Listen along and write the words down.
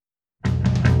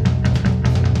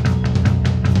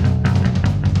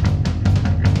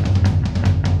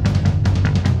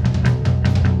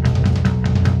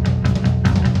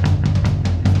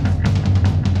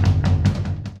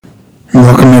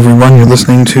everyone. You're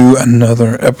listening to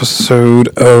another episode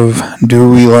of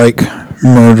Do We Like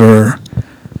Murder,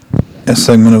 a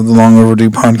segment of the Long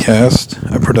Overdue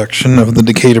podcast, a production of the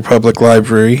Decatur Public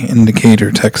Library in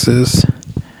Decatur, Texas.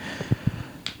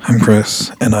 I'm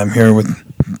Chris, and I'm here with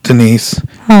Denise.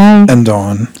 Hi. And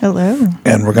Dawn. Hello.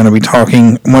 And we're going to be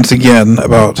talking once again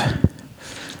about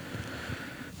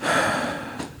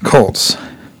cults.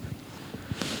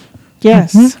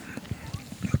 Yes. Mm-hmm.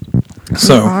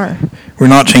 So, we're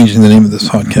not changing the name of this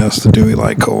podcast to Do We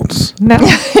Like Cults? No.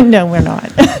 No, we're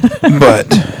not. but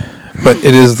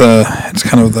it's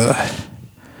kind of the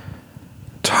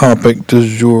topic du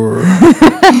jour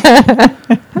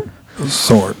of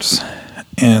sorts.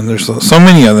 And there's so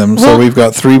many of them, so we've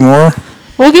got 3 more.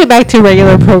 We'll get back to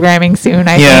regular programming soon,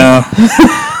 I think.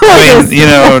 I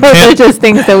mean, they're just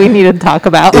things that we need to talk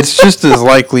about. It's just as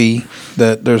likely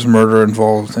that there's murder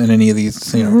involved in any of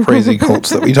these, crazy cults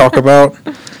that we talk about,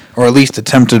 or at least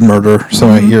attempted murder, so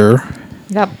I hear.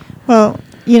 Yep. Well,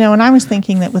 and I was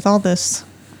thinking that with all this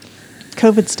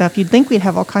COVID stuff, you'd think we'd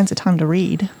have all kinds of time to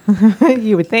read.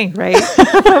 You would think, right?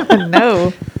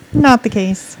 No. Not the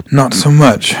case. Not so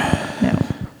much. No.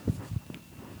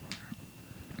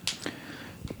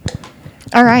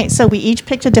 All right, so we each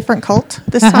picked a different cult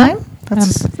this time?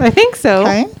 I think so.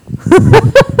 Okay.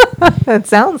 That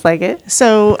sounds like it.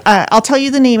 So I'll tell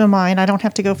you the name of mine. I don't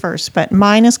have to go first, but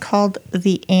mine is called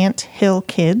the Ant Hill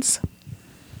Kids.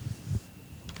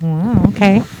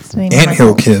 Okay. That's the name of my Ant Hill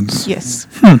cult. Kids. Yes.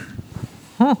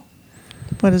 Huh.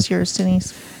 What is yours,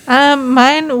 Denise?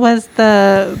 Mine was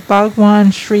the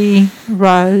Bhagwan Sri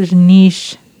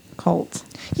Rajneesh cult.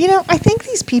 I think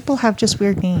these people have just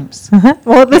weird names.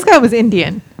 Well, this guy was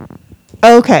Indian,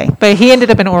 Okay. but he ended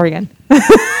up in Oregon.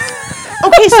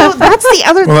 Okay, so that's the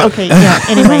other... Well, okay, yeah,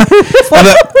 anyway. Well,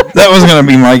 that was going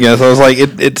to be my guess. I was like,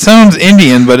 it sounds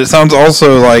Indian, but it sounds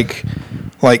also like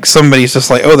somebody's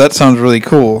just like, oh, that sounds really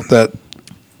cool. That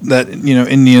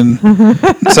Indian. So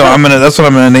that's what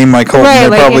I'm gonna name my cult. Right, And it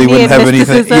like probably Indian wouldn't have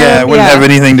anything. mysticism, Yeah, it wouldn't have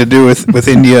anything to do with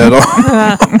India at all.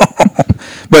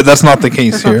 But that's not the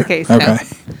case That's not here. the case, no. Okay.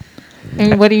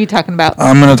 And what are you talking about?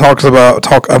 I'm gonna talk about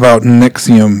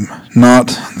Nexium,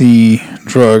 not the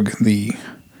drug, the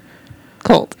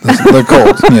Cult. the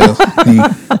cult. Yes,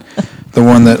 the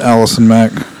one that Allison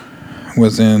Mack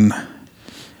was in.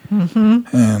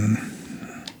 Mm-hmm. And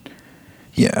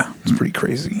yeah, it's pretty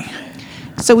crazy.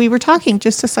 So we were talking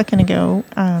just a second ago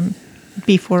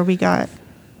before we got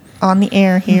on the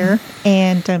air here.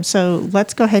 And so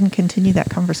let's go ahead and continue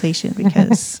that conversation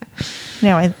because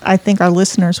I think our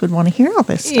listeners would want to hear all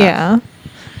this stuff. Yeah.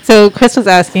 So Chris was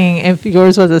asking if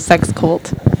yours was a sex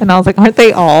cult. And I was like, aren't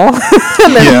they all?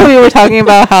 And then we were talking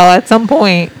about how at some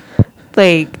point,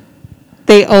 like,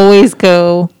 they always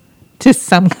go to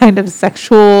some kind of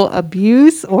sexual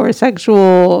abuse or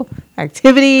sexual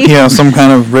activity. Yeah, some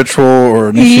kind of ritual or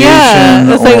initiation.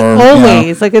 Yeah, it's like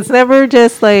always. Yeah. Like, it's never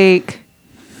just like...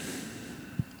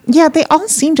 Yeah, they all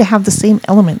seem to have the same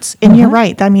elements. And you're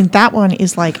right. I mean, that one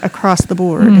is like across the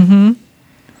board.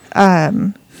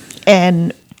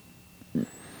 And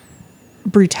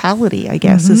brutality, I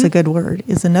guess, is a good word,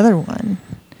 is another one.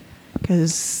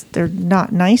 Because they're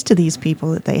not nice to these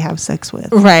people that they have sex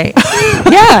with. Right.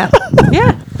 Yeah.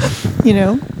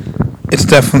 It's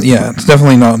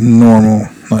definitely not normal,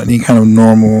 not any kind of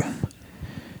normal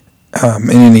in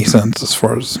any sense as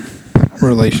far as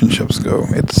relationships go.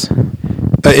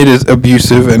 It is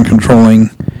abusive and controlling,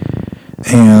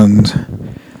 and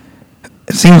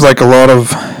it seems like a lot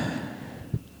of,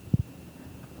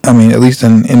 I mean, at least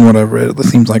in what I've read, it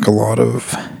seems like a lot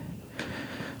of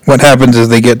what happens is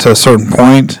they get to a certain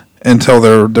point until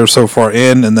they're so far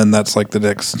in, and then that's like the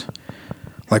next,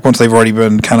 like once they've already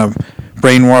been kind of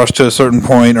brainwashed to a certain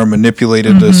point or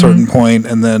manipulated to a certain point,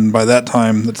 and then by that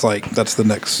time it's like that's the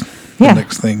next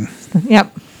thing.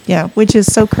 Yep. Yeah, which is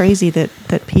so crazy that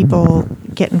people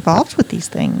get involved with these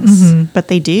things. But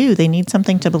they do. They need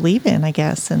something to believe in, I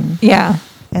guess, and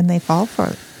they fall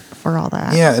for all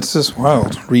that. Yeah, it's just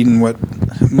wild reading what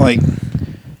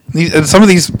some of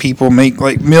these people make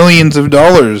like millions of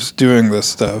dollars doing this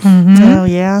stuff. Oh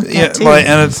yeah. Too.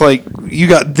 And it's like you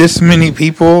got this many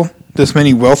people, this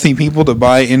many wealthy people to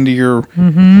buy into your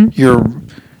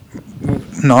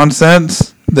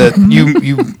nonsense that you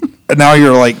now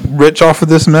you're like rich off of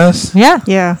this mess. Yeah.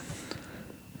 Yeah.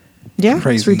 Yeah.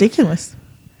 Crazy. It's ridiculous.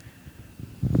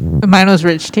 Mine was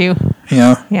rich too.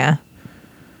 Yeah. Yeah.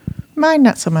 Mine,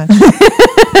 not so much.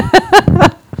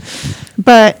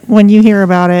 But when you hear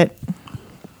about it,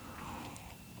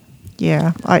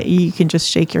 yeah, you can just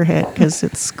shake your head because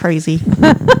it's crazy.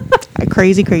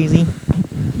 Crazy.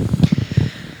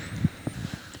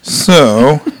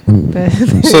 So,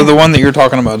 So the one that you're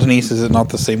talking about, Denise, is it not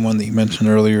the same one that you mentioned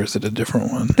earlier? Is it a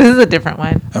different one? This is a different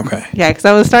one. Okay. Yeah, because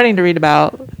I was starting to read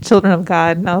about Children of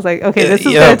God, and I was like, okay, this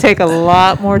is going to take a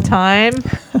lot more time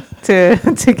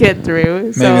to get through.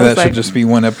 Maybe that should just be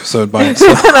one episode by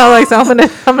itself. And I was like, so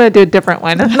I'm gonna do a different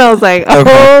one. And I was like,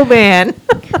 oh man.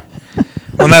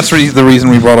 Well, and that's the reason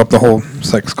we brought up the whole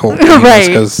sex cult, right?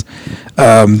 Because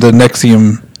the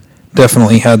NXIVM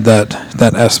definitely had that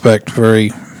aspect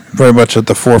very, very much at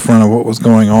the forefront of what was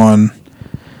going on.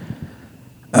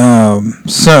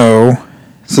 So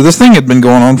this thing had been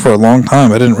going on for a long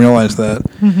time. I didn't realize that.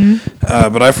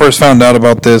 Mm-hmm. But I first found out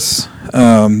about this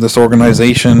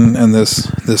organization and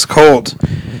this cult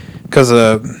because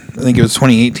I think it was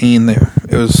 2018.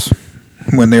 It was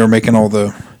when they were making all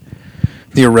the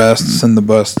arrests and the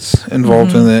busts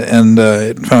involved in it, and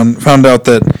it found out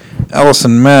that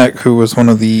Allison Mack, who was one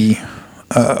of the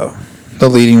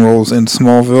leading roles in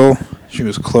Smallville, she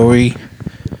was Chloe,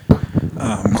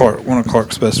 one of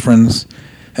Clark's best friends,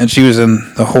 and she was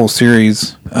in the whole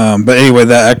series. But anyway,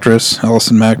 that actress,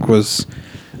 Allison Mack, was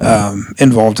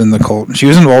involved in the cult. She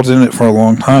was involved in it for a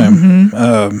long time.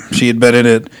 Mm-hmm. She had been in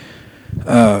it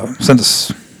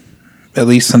since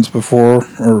before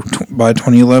or by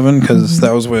 2011, because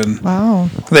that was when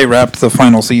they wrapped the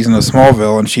final season of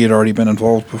Smallville, and she had already been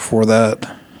involved before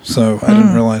that. So I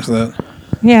didn't realize that.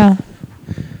 Yeah.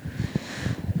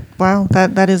 Wow,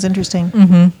 that is interesting.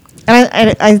 Mm-hmm.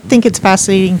 And I think it's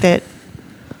fascinating that.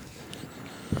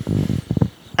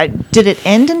 Did it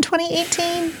end in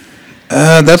 2018?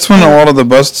 That's when a lot of the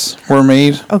busts were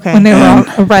made. Okay. When they were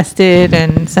arrested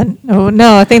and sent. Oh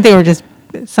no, I think they were just.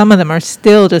 Some of them are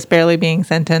still just barely being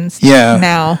sentenced. Yeah.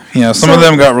 Now. Yeah. Some of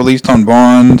them got released on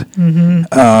bond.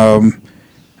 Mm-hmm.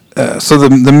 So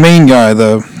the main guy,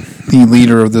 the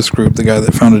leader of this group, the guy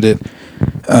that founded it,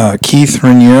 Keith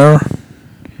Raniere,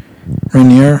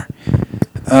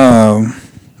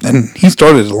 and he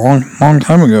started a long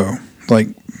time ago, like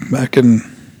back in.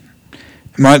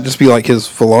 It might just be like his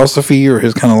philosophy or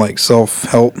his kind of like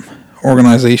self-help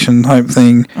organization type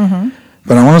thing. Mm-hmm.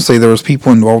 But I want to say there was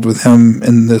people involved with him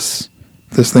in this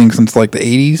thing since like the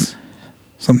 80s,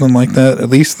 something like that, at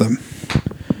least the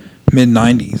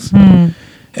mid-90s,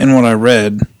 in what I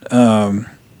read.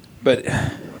 But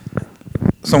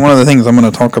so one of the things I'm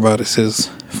going to talk about is his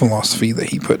philosophy that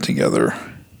he put together.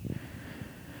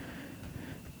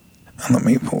 And let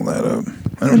me pull that up.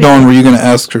 Dawn, were you going to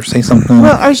ask or say something?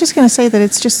 Well, I was just going to say that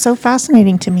it's just so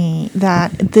fascinating to me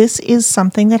that this is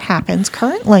something that happens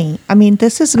currently. I mean,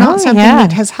 this is not something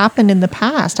that has happened in the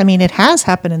past. I mean, it has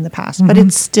happened in the past, but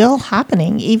it's still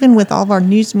happening, even with all of our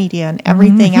news media and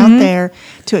everything out there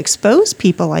to expose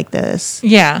people like this.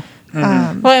 Yeah.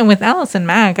 Well, and with Allison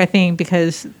Mack, I think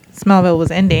because Smallville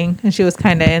was ending and she was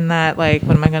kind of in that, like,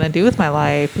 what am I going to do with my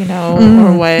life,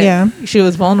 or what? Yeah. She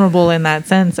was vulnerable in that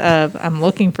sense of, I'm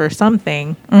looking for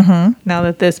something now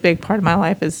that this big part of my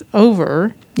life is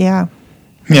over. Yeah.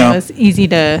 Yeah. It's easy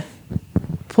to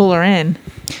pull her in.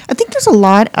 I think there's a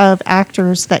lot of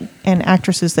actors and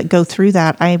actresses that go through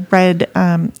that. I read,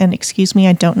 and excuse me,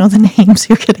 I don't know the names.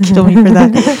 You're going to kill me for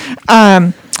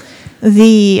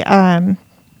that.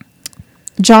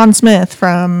 John Smith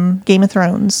from Game of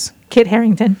Thrones. Kit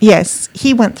Harington. Yes,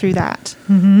 he went through that.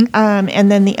 Mm-hmm.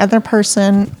 And then the other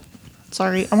person,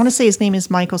 sorry, I want to say his name is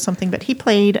Michael something, but he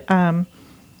played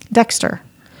Dexter.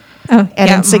 Oh, and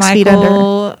in 6 Feet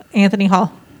Under. Anthony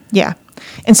Hall. Yeah.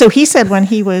 And so he said when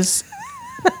he was,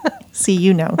 see.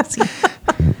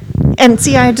 And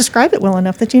see, I describe it well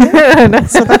enough that you know.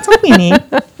 So that's all we need.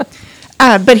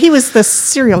 But he was the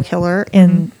serial killer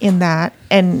in that.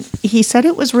 And he said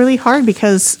it was really hard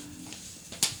because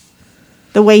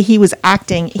the way he was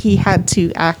acting, he had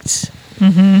to act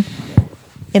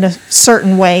in a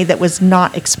certain way that was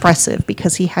not expressive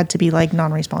because he had to be like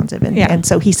non-responsive. And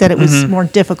so he said it was more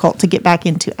difficult to get back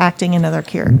into acting in other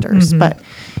characters. But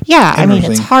yeah, I mean,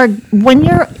 it's hard when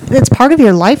it's part of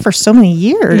your life for so many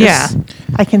years. Yeah.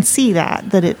 I can see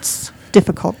that it's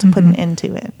difficult to put an end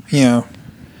to it. Yeah.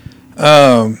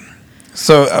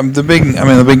 So the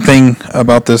big thing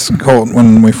about this cult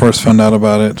when we first found out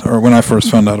about it, or when I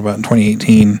first found out about it in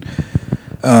 2018,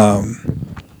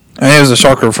 it was a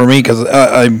shocker for me because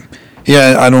I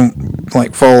don't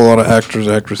like follow a lot of actors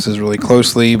and actresses really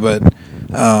closely, but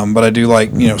I do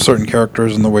like certain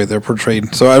characters and the way they're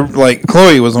portrayed. So I like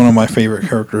Chloe was one of my favorite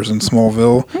characters in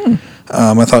Smallville.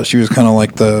 I thought she was kind of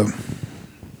like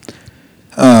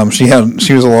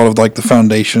she was a lot of like the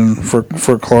foundation for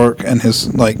Clark and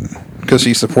his because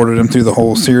she supported him through the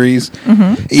whole series,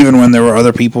 even when there were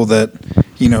other people that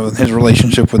his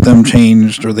relationship with them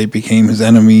changed or they became his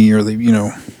enemy or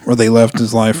they left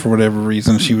his life for whatever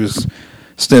reason. She was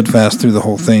steadfast through the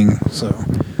whole thing. So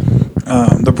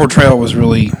the portrayal was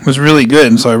really good.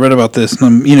 And so I read about this,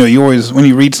 and you always, when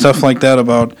you read stuff like that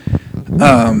about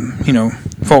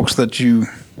folks that you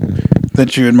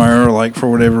admire, like, for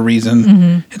whatever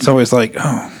reason, it's always like,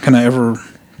 oh, can I ever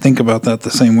think about that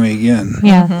the same way again?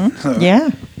 Yeah. So Yeah.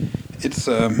 it's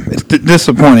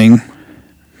disappointing,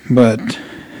 but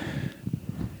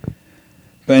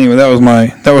anyway, that was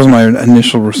my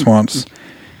initial response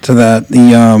to that.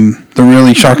 The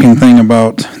really shocking thing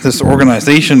about this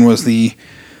organization was one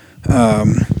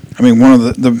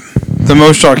of the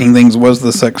most shocking things was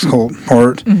the sex cult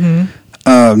part.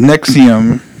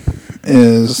 NXIVM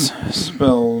is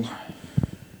spelled,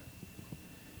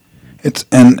 it's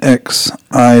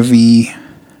NXIVM,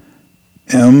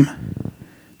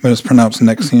 but it's pronounced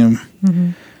NXIVM.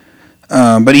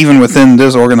 But even within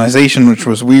this organization, which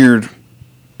was weird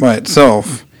by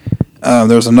itself,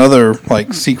 there's another,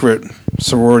 like, secret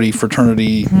sorority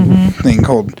fraternity thing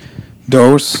called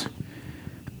DOS,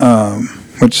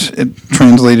 which it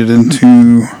translated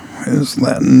into is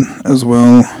Latin as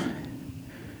well.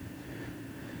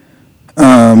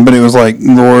 But it was like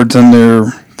lords and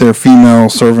their female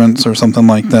servants or something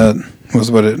like that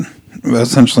was what it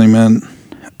essentially meant.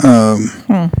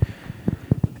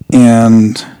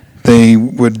 And they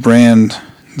would brand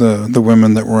the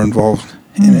women that were involved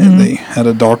in it. They had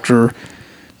a doctor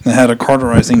that had a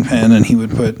cauterizing pen, and he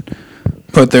would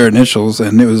put their initials,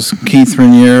 and it was Keith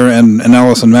Raniere, and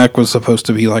Allison Mack was supposed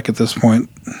to be, like, at this point,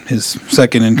 his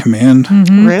second in command.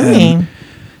 Really? And,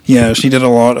 yeah, she did a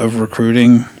lot of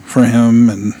recruiting for him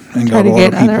and got a lot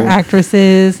of people. Other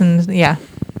actresses, and yeah.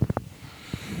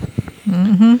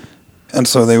 And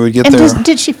so they would get And their...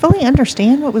 did she fully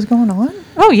understand what was going on?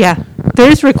 Oh yeah,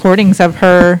 there's recordings of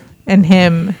her and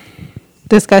him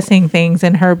discussing things,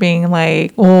 and her being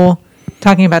like, well,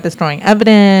 talking about destroying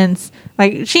evidence.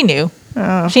 Like, she knew.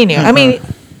 Oh. She knew. I mean,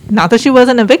 not that she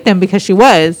wasn't a victim, because she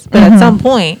was, but at some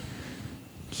point,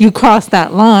 you cross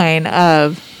that line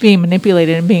of being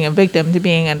manipulated and being a victim to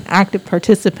being an active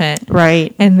participant.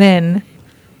 Right. And then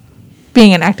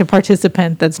being an active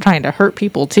participant that's trying to hurt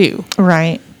people too.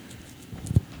 Right.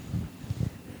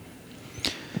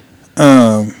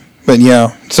 But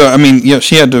yeah, so I mean, yeah,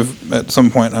 she had to have at some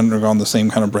point undergone the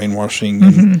same kind of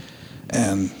brainwashing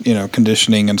and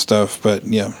conditioning and stuff. But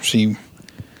yeah, I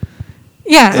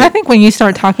think when you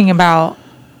start talking about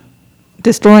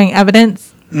destroying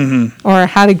evidence or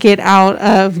how to get out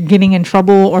of getting in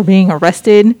trouble or being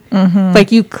arrested,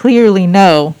 like, you clearly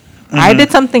know I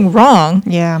did something wrong.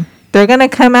 Yeah. They're gonna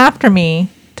come after me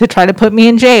to try to put me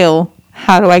in jail.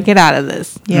 How do I get out of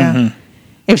this? Yeah.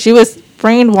 If she was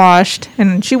brainwashed,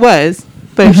 and she was,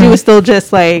 but if she was still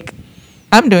just like,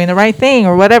 I'm doing the right thing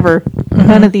or whatever,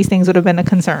 none of these things would have been a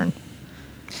concern.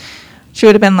 She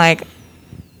would have been like,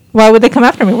 why would they come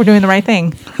after me? We're doing the right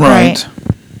thing. right.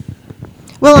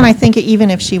 Well, and I think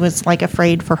even if she was, like,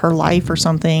 afraid for her life or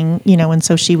something, and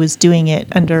so she was doing it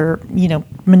under,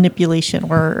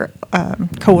 manipulation or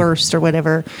coerced or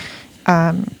whatever,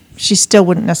 she still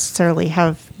wouldn't necessarily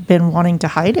have been wanting to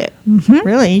hide it.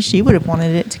 Really, she would have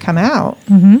wanted it to come out.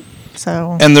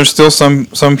 So, And there's still some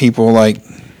people, like,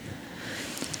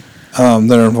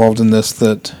 that are involved in this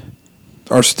that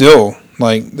are still,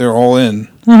 like, they're all in.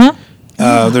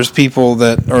 There's people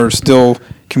that are still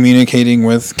communicating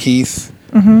with Keith.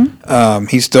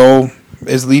 He still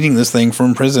is leading this thing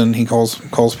from prison. He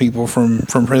calls people from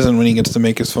prison when he gets to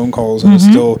make his phone calls, and is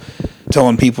still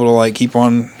telling people to, like, keep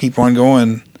on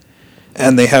going.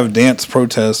 And they have dance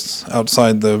protests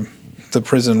outside the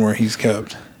prison where he's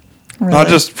kept. really. Not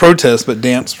just protests, but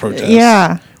dance protests.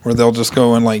 Yeah. Where they'll just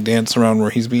go and, like, dance around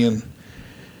where he's being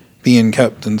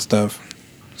kept and stuff.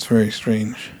 It's very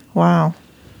strange. Wow.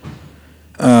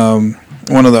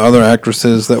 One of the other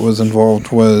actresses that was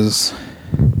involved was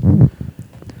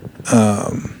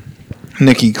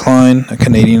Nikki Klein, a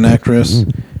Canadian actress,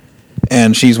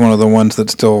 and she's one of the ones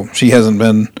that she hasn't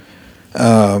been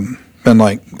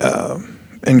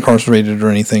incarcerated or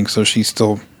anything, so she's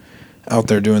still out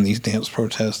there doing these dance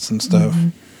protests and stuff.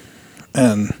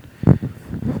 And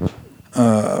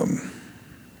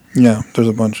yeah, there's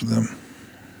a bunch of them.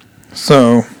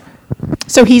 So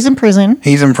he's in prison.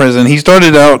 He's in prison. He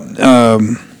started out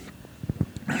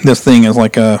this thing as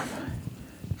like a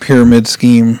pyramid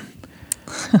scheme.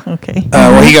 Okay.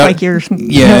 Well, he got like you're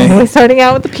We're starting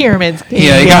out with the pyramid scheme.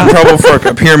 Yeah, he got in trouble for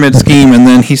a pyramid scheme, and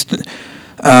then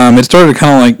it started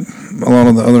kind of like a lot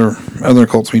of the other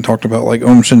cults we talked about, like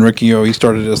Om Shinrikyo. He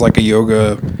started as like a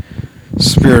yoga,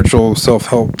 spiritual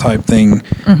self-help type thing,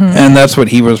 and that's what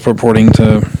he was purporting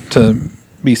to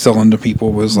be selling to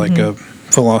people, was like a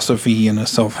philosophy and a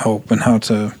self-help and how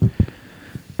to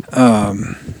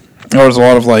there was a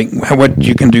lot of like what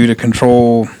you can do to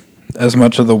control as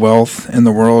much of the wealth in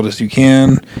the world as you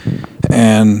can,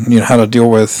 and how to deal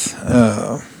with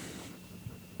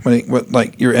what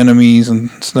like your enemies and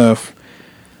stuff.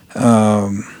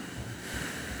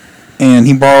 And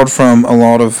he borrowed from a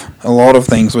lot of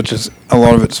things, which is a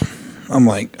lot of it's. I'm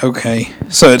like, okay.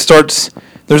 So it starts.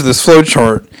 There's this flow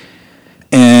chart,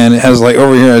 and it has like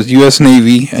over here has U.S.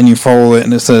 Navy, and you follow it,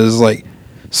 and it says like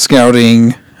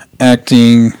scouting,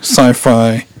 acting,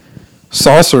 sci-fi,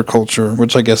 saucer culture,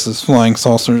 which I guess is flying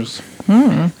saucers,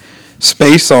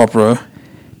 space opera.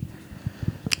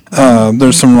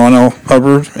 There's some Ron L.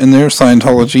 Hubbard in there,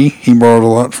 Scientology. He borrowed a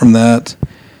lot from that.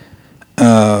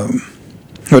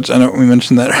 Which I know we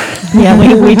mentioned that. Yeah,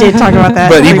 we did talk about that.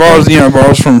 But he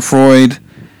borrows from Freud.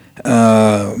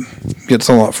 Gets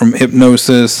a lot from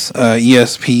hypnosis,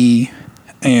 ESP,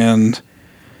 and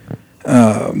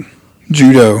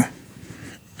judo.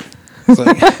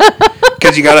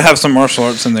 Because you got to have some martial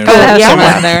arts in there.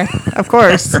 Yeah, there. Of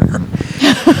course.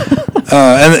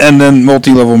 And then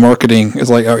multi-level marketing is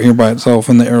like out here by itself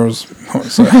in the arrows.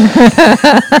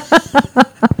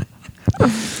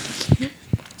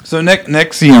 So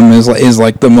NXIVM is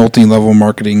like the multi-level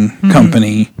marketing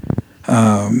company,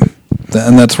 and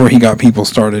that's where he got people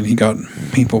started. He got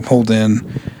people pulled in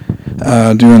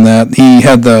doing that. He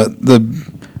had the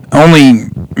only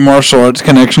martial arts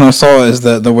connection I saw is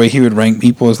that the way he would rank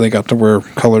people is they got to wear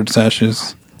colored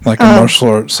sashes like in martial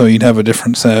arts. So you'd have a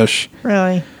different sash.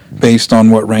 Really? Based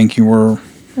on what rank you were.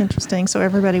 Interesting. So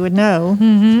everybody would know.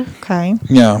 Mm-hmm. Okay.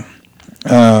 Yeah.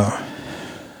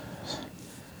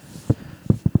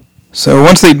 So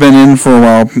once they'd been in for a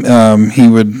while,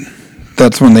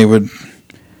 that's when they would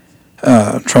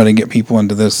try to get people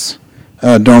into this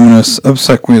Dominus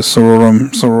Obsequious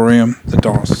Sororium, the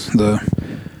DOS, the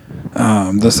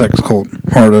sex cult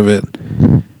part of it.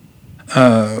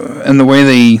 And the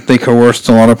way they coerced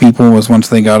a lot of people was once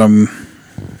they got them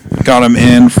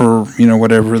in for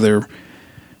whatever their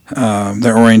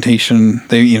orientation,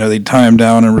 they'd tie them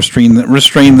down and restrain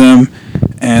them,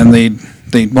 and they'd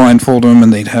blindfold them,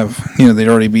 and they'd have they'd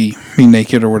already be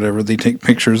naked or whatever. They take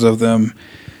pictures of them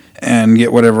and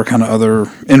get whatever kind of other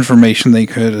information they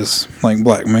could as like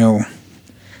blackmail.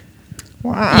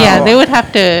 Wow. Yeah, they would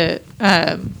have to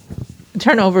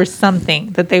turn over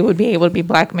something that they would be able to be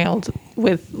blackmailed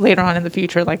with later on in the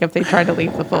future, like if they tried to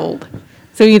leave the fold.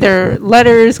 So either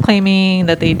letters claiming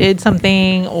that they did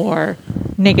something, or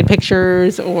naked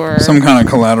pictures, or some kind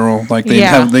of collateral. Like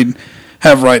they'd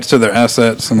have rights to their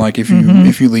assets, and like if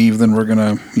you leave, then we're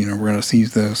gonna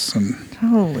seize this. And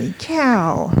holy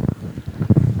cow!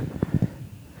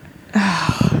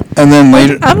 And then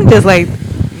later, I'm just like,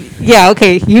 yeah,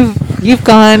 okay, you've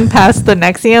gone past the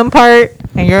NXIVM part,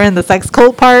 and you're in the sex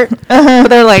cult part. But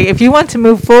they're like, if you want to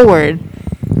move forward,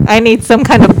 I need some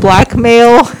kind of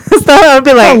blackmail stuff. I'd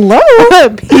be like, hello,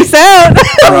 peace out.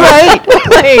 Right?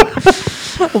 Like,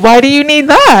 why do you need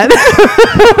that?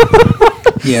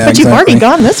 Yeah, but you've already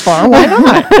gone this far. Why not?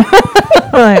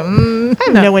 Like, I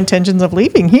have no intentions of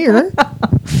leaving here.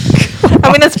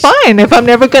 I mean, it's fine. If I'm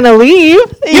never going to leave,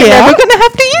 you're never going to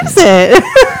have to use it.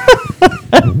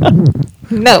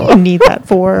 No. You need that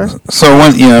for. So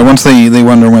once they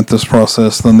underwent this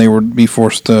process, then they would be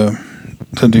forced to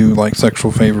do like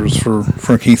sexual favors for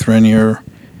Keith Raniere,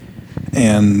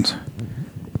 and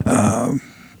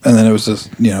then it was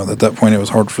just at that point it was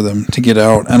hard for them to get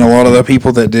out, and a lot of the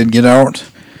people that did get out,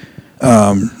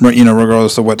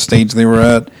 regardless of what stage they were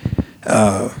at,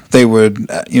 they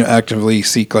would actively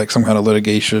seek like some kind of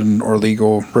litigation or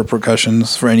legal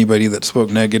repercussions for anybody that spoke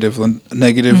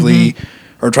negatively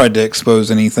or tried to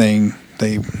expose anything.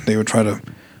 They would try to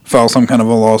file some kind of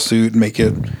a lawsuit and make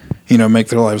it make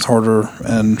their lives harder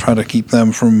and try to keep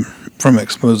them from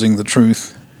exposing the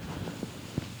truth.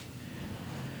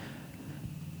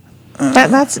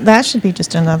 That should be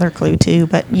just another clue too.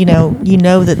 But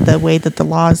that the way that the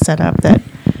law is set up, that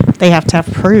they have to have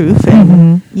proof,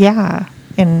 and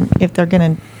and if they're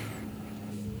going to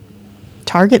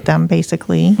target them,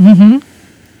 basically,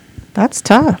 that's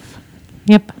tough.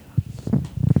 Yep.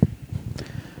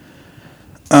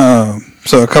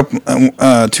 So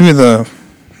two of the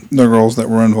girls that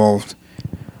were involved,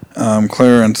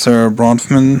 Claire and Sarah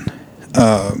Bronfman,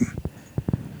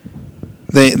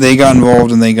 they got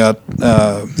involved, and they got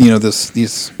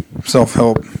these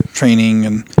self-help training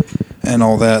and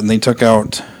all that, and they took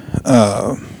out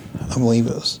I believe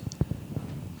it was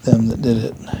them that did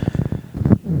it,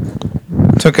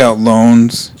 took out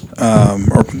loans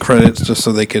or credits just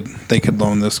so they could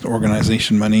loan this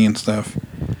organization money and stuff,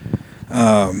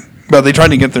 but they tried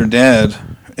to get their dad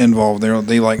involved.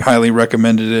 They like highly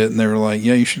recommended it, and they were like,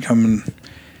 yeah, you should come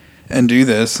and do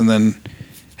this. And then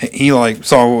he like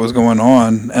saw what was going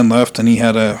on and left, and he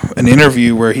had an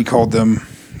interview where he called them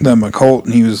a cult,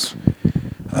 and he was,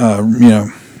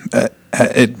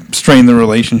 it strained the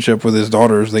relationship with his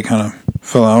daughters. They kind of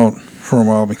fell out for a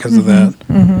while because of that.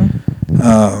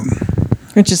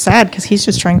 Which is sad because he's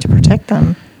just trying to protect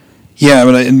them. Yeah,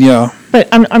 But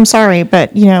I'm sorry,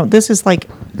 but this is like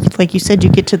you said, you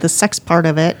get to the sex part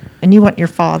of it, and you want your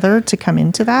father to come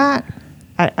into that.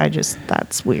 I just,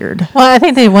 that's weird. Well, I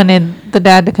think they wanted the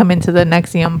dad to come into the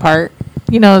NXIVM part.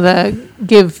 The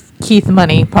give Keith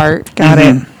money part. Got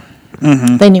it.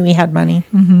 They knew he had money.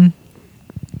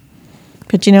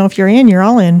 But if you're in, you're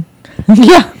all in.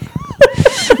 Yeah.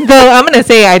 Though I'm gonna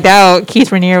say I doubt Keith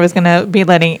Raniere was gonna be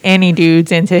letting any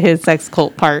dudes into his sex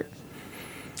cult part.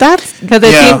 That's because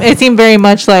it seemed very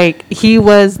much like he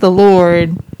was the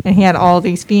Lord and he had all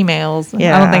these females.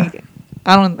 Yeah.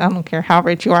 I don't care how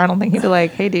rich you are. I don't think he'd be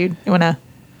like, hey, dude, you wanna?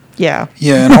 Yeah.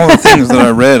 Yeah, and all the things that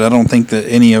I read, I don't think that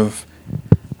any of,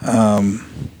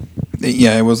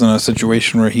 it wasn't a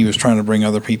situation where he was trying to bring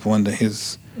other people into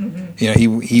his.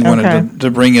 He wanted to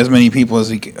bring as many people as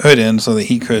he could in so that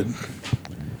he could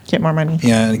get more money.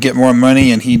 Yeah, get more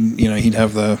money, and he'd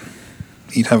have the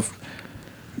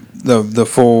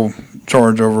full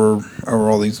charge over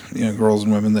all these girls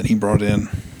and women that he brought in.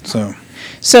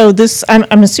 So this,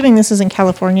 I'm assuming this is in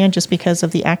California just because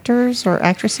of the actors or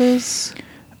actresses,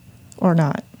 or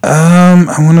not? I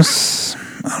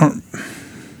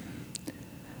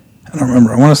don't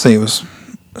remember. I want to say it was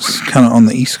kind of on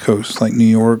the East Coast, like New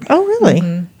York. Oh,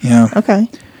 really? Yeah. Okay.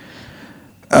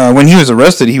 When he was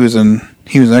arrested, he was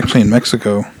actually in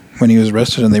Mexico when he was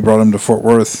arrested, and they brought him to Fort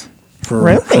Worth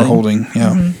for holding.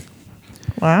 Yeah.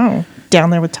 Wow.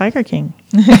 Down there with Tiger King.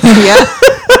 Yeah.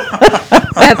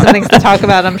 That's some things to talk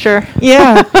about, I'm sure.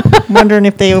 Yeah. Wondering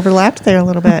if they overlapped there a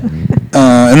little bit.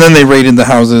 And then they raided the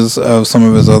houses of some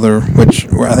of his other,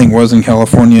 which I think was in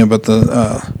California, but the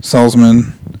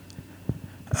Salzman,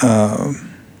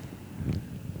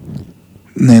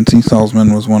 Nancy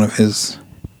Salzman was one of his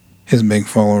big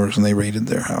followers, and they raided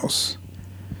their house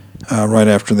right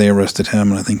after they arrested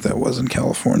him, and I think that was in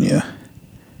California.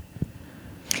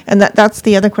 And that's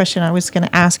the other question I was going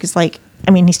to ask is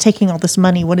he's taking all this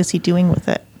money. What is he doing with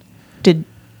it? Did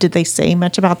they say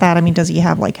much about that? I mean, does he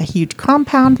have like a huge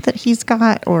compound that he's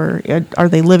got, or are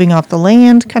they living off the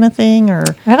land kind of thing? Or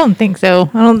I don't think so.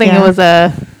 I don't think it was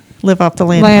a live off the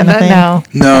land kind of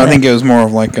thing. No, I think it was more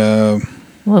of like a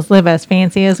let's live as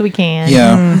fancy as we can.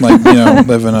 Yeah, like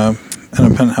live in a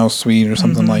penthouse suite or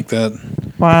something like that.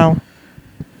 Wow.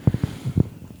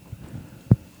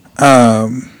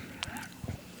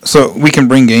 So we can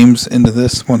bring games into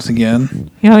this once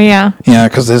again. Oh, yeah. Yeah,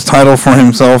 because his title for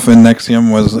himself in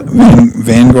NXIVM was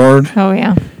Vanguard. Oh,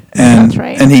 yeah. And, that's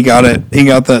right. And he got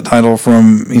that title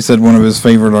from, he said, one of his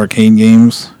favorite arcade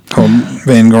games called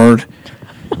Vanguard.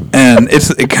 And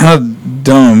it's kind of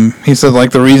dumb. He said, like,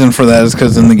 the reason for that is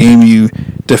because in the game you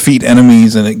defeat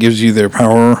enemies and it gives you their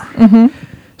power. Mm-hmm.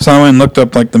 So I went and looked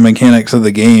up, like, the mechanics of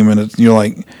the game, and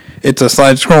it's a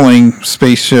side-scrolling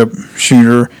spaceship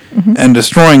shooter, and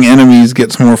destroying enemies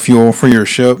gets more fuel for your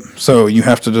ship. So you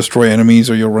have to destroy enemies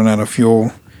or you'll run out of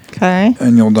fuel. Okay.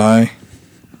 And you'll die.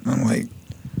 I'm like,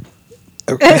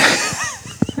 okay.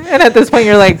 And at this point,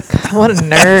 you're like, what a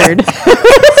nerd.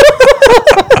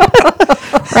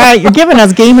 Right, you're giving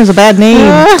us gamers a bad name,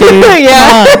 dude.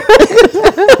 Yeah.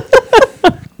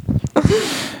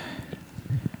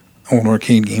 Old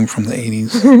arcade game from the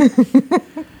 80s.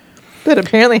 That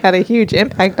apparently had a huge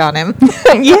impact on him.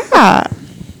 Yeah.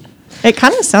 It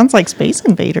kind of sounds like Space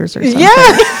Invaders or something. Yeah.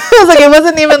 I was like, it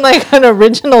wasn't even like an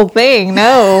original thing.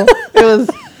 No. It was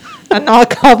a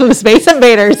knockoff of Space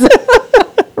Invaders.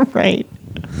 Right.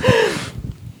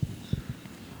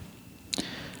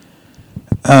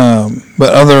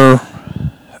 But other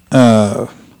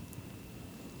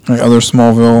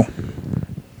Smallville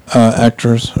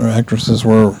actors or actresses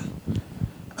were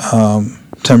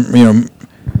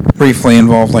briefly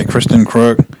involved, like Kristen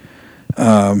Crook.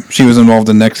 She was involved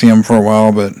in NXIVM for a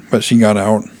while, but she got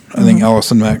out. I think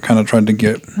Allison Mack kind of tried to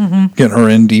get her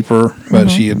in deeper, but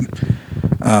she had.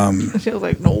 She was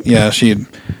like, nope. Yeah, she had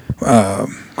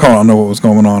caught on to what was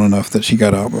going on enough that she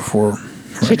got out before.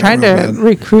 She tried to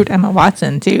recruit Emma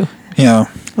Watson too. Yeah.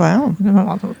 Wow. Emma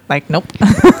Watson was like, nope.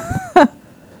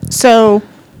 So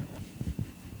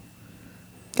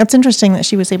that's interesting that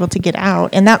she was able to get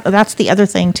out, and that's the other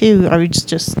thing too. I was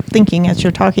just thinking as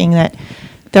you're talking that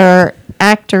there are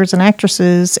actors and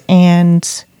actresses,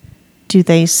 and do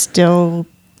they still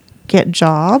get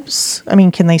jobs? I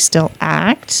mean, can they still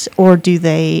act, or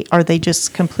are they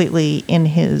just completely in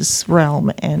his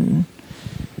realm and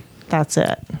that's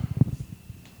it?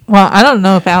 Well, I don't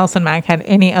know if Allison Mack had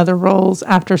any other roles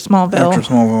after Smallville. After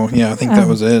Smallville, yeah, I think that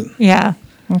was it. Yeah.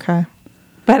 Okay.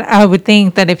 But I would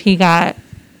think that if he got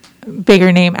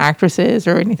bigger name actresses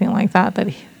or anything like that,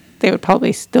 they would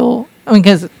probably still, I mean,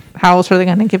 because how else are they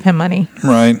going to give him money?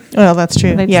 Right. Well, that's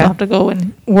true. They still have to go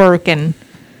and work. And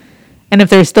if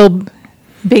there's still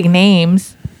big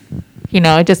names,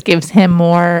 it just gives him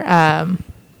more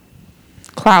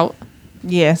clout.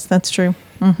 Yes, that's true.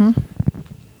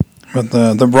 But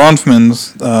the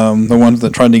Bronfmans, the ones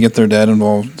that tried to get their dad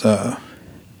involved,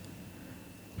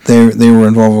 they were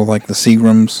involved with like the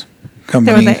Seagrams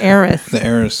company. They were the heiress. The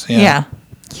heiress, yeah. Yeah.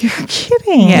 You're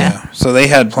kidding. Yeah. So they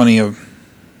had plenty of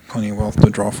wealth to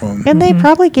draw from. And they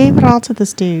probably gave it all to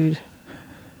this dude.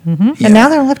 Yeah. And now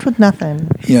they're left with nothing.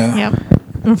 Yeah. Yep.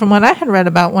 And from what I had read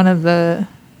about one of the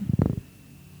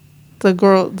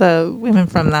women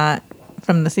from the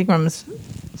Seagram's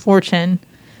fortune,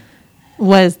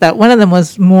 was that one of them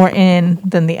was more in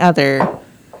than the other,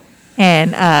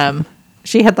 and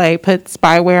she had like put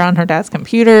spyware on her dad's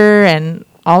computer and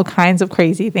all kinds of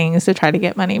crazy things to try to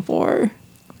get money for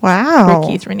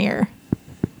Keith Raniere.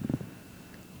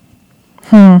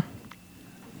 The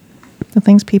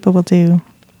things people will do.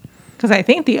 Because I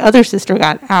think the other sister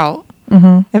got out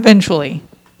eventually,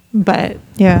 but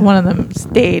one of them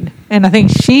stayed, and I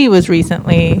think she was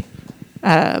recently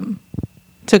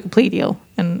took a plea deal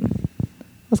and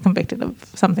was convicted of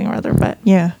something or other. But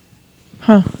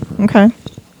okay.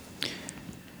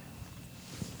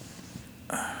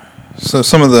 So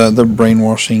some of the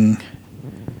brainwashing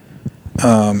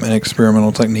and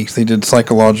experimental techniques, they did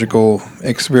psychological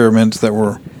experiments that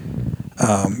were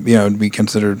would be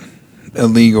considered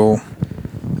illegal.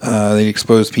 They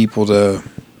exposed people to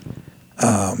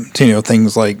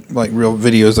things like real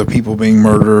videos of people being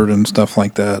murdered and stuff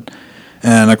like that.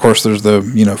 And of course there's the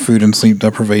food and sleep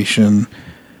deprivation.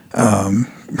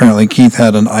 Apparently Keith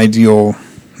had an ideal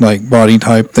like body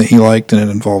type that he liked, and it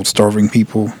involved starving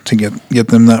people to get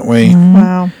them that way.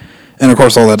 Wow. And of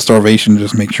course all that starvation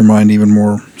just makes your mind even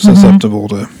more susceptible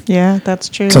to that's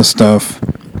true. to stuff.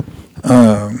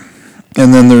 And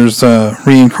then there's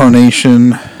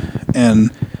reincarnation and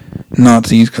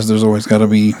Nazis, because there's always got to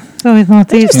be. always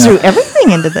Nazis. Just threw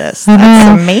everything into this.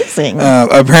 That's amazing.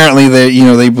 Apparently,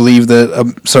 they believe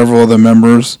that several of the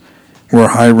members were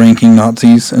high-ranking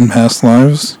Nazis in past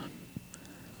lives.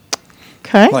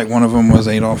 Okay. Like one of them was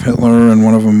Adolf Hitler, and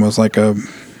one of them was like a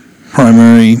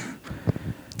primary.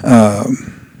 One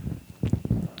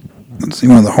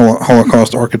of the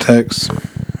Holocaust architects,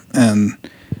 and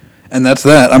that's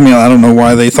that. I mean, I don't know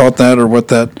why they thought that or what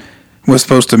that was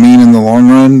supposed to mean in the long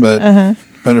run, but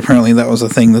apparently that was a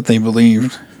thing that they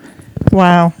believed.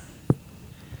 Wow.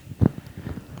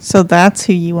 So that's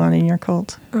who you want in your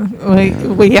cult. Well,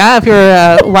 yeah, if you're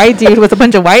a white dude with a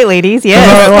bunch of white ladies,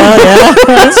 yeah. Well, yeah.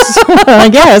 I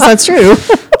guess that's true.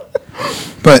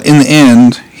 But in the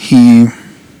end,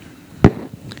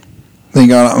 they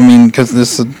got. I mean, because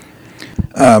this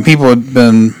people had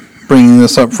been bringing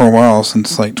this up for a while,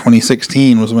 since like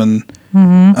 2016 was when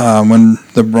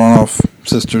the Bronoff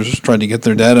sisters tried to get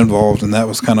their dad involved, and that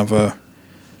was kind of a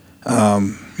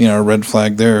a red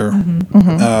flag there.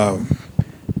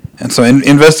 And so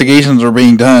investigations are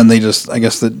being done. I guess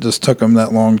that just took them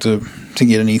that long to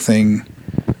get anything.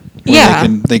 Yeah,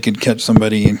 they could catch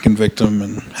somebody and convict them,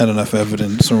 and had enough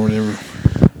evidence or whatever.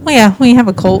 Well, yeah, when you have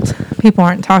a cult, people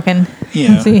aren't talking.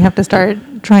 Yeah. And so you have to start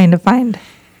trying to find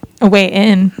a way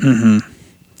in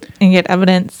and get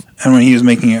evidence. And when he was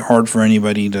making it hard for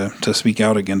anybody to speak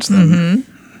out against them,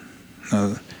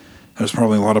 there's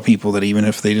probably a lot of people that even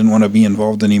if they didn't want to be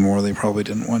involved anymore, they probably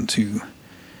didn't want to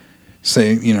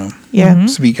say,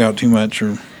 speak out too much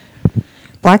or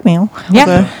blackmail.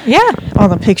 All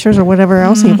the pictures or whatever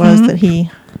else he was that he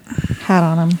had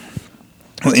on him.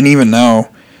 Well, and even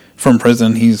now, from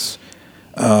prison, he's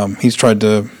tried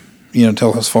to,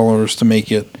 tell his followers to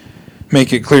make it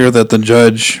clear that the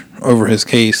judge over his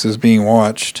case is being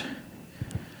watched.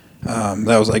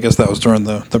 I guess that was during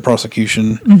the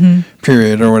prosecution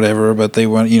period or whatever. But they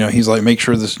want, he's like, make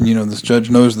sure this, this judge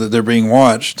knows that they're being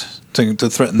watched, to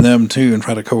threaten them too and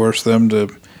try to coerce them to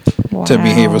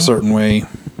behave a certain way.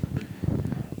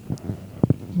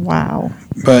 Wow.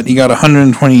 But he got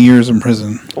 120 years in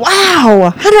prison. Wow,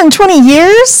 120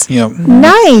 years? Yep.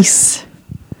 Nice.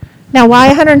 Now, why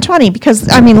 120? Because,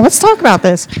 I mean, let's talk about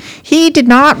this. He did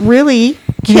not really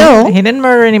kill. He didn't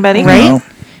murder anybody. Right? No.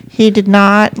 He did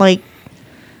not,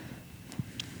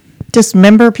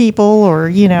 dismember people or,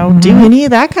 do any of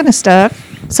that kind of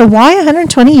stuff. So why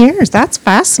 120 years? That's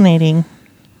fascinating.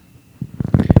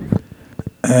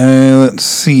 Let's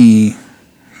see.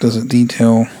 Does it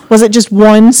detail? Was it just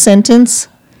one sentence?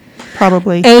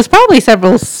 Probably. It was probably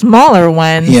several smaller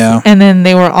ones. Yeah. And then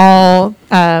they were all,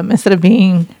 instead of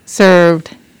being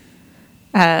served,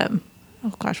 oh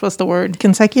gosh, what's the word?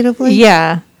 Consecutively?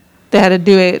 Yeah. They had to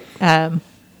do it. One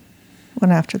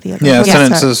after the other. Yeah, What's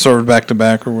sentences that? sort of back to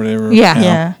back or whatever. Yeah.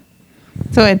 Yeah.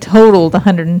 So it totaled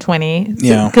 120.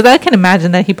 Yeah. Because I can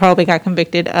imagine that he probably got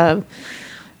convicted of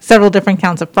several different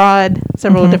counts of fraud,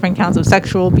 several different counts of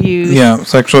sexual abuse. Yeah,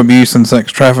 sexual abuse and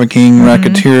sex trafficking,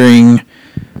 racketeering,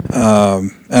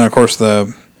 and of course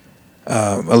the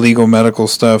illegal medical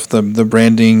stuff, the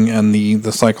branding and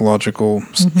the psychological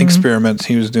experiments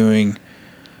he was doing.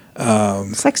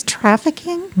 Sex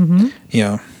trafficking?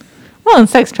 Yeah. Well, in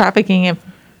sex trafficking, if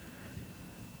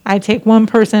I take one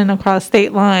person across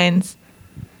state lines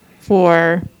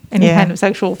for any Yeah. kind of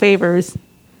sexual favors,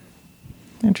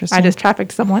 Interesting. I just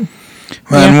trafficked someone.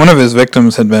 Well, and Yeah. one of his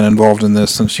victims had been involved in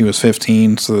this since she was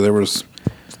 15, so there was,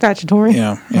 Statutory.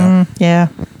 yeah. Yeah.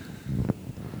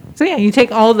 So yeah, you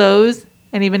take all those,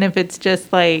 and even if it's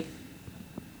just like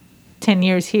 10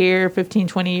 years here, 15,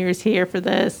 20 years here for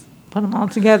this, put them all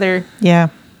together. Yeah.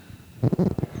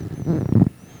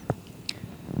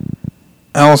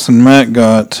 Allison Mack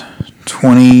got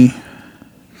 20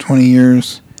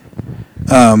 years.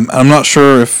 I'm not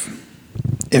sure if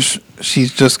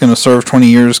she's just going to serve 20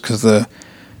 years because the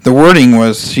wording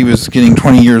was she was getting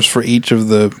 20 years for each of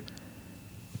the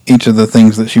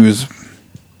things that she was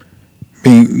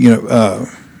being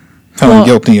found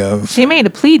guilty of. She made a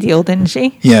plea deal, didn't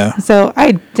she? Yeah, So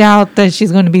I doubt that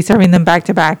she's going to be serving them back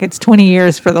to back. It's 20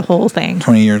 years for the whole thing.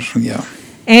 20 years. Yeah,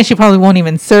 And she probably won't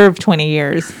even serve 20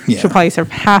 years. Yeah. She'll probably serve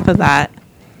half of that,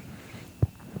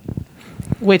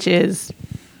 which is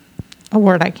a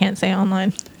word I can't say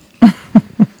online.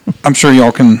 I'm sure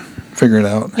y'all can figure it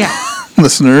out. Yeah.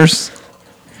 Listeners.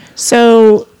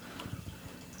 So,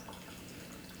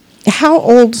 how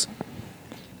old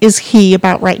is he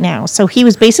about right now? So he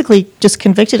was basically just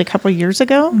convicted a couple years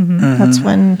ago. That's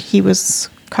when he was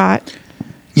caught.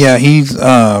 Yeah, he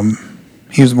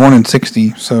was born in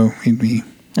 60, so he'd be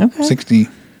Okay. 60,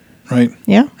 right?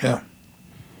 Yeah. Yeah.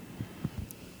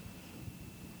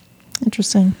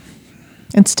 Interesting.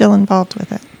 And still involved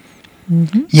with it.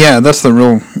 Yeah, that's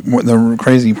the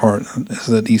crazy part is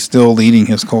that he's still leading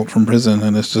his cult from prison,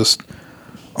 and it's just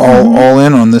all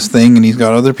in on this thing, and he's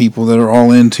got other people that are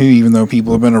all in too, even though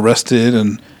people have been arrested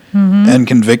and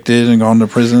convicted and gone to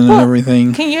prison and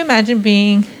everything. Can you imagine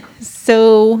being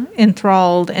so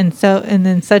enthralled and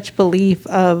in such belief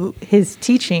of his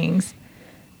teachings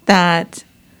that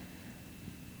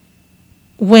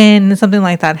when something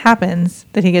like that happens,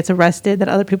 that he gets arrested, that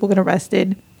other people get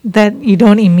arrested, that you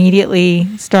don't immediately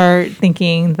start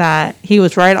thinking that he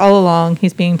was right all along,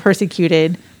 he's being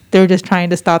persecuted, they're just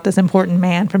trying to stop this important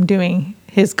man from doing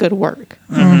his good work.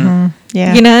 Yeah.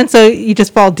 You know, and so you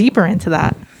just fall deeper into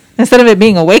that. Instead of it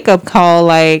being a wake-up call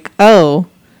like, oh,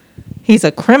 he's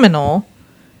a criminal.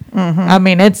 I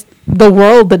mean, it's the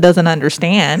world that doesn't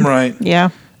understand. Right. Yeah.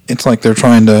 It's like they're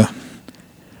trying to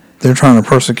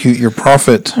persecute your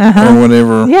prophet or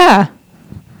whatever. Yeah.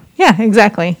 Yeah,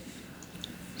 exactly.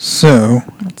 So,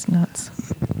 That's nuts.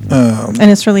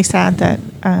 And it's really sad that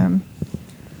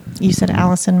you said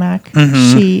Allison Mack.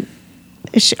 She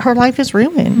her life is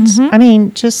ruined. I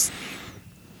mean, just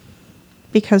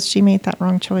because she made that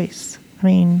wrong choice. I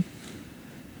mean,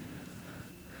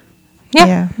 Yeah.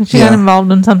 Yeah. She got Yeah.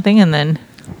 involved in something and then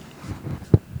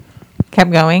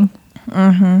kept going.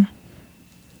 well,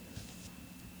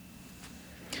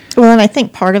 and I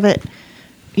think part of it,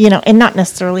 and not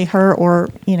necessarily her or,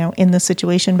 in this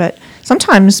situation, but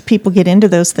sometimes people get into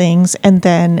those things and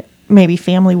then maybe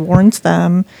family warns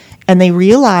them and they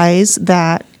realize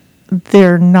that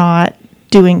they're not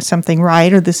doing something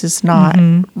right or this is not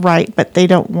right, but they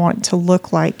don't want to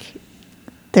look like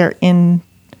they're in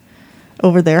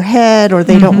over their head or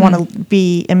they don't want to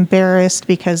be embarrassed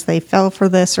because they fell for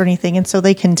this or anything. And so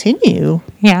they continue,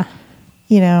 Yeah.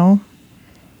 Yeah.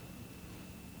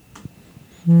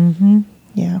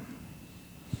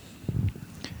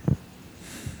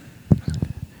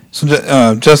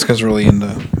 So Jessica's really into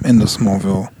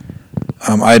Smallville.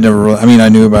 I never really, I mean, I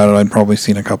knew about it. I'd probably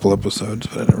seen a couple episodes,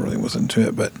 but I never really was into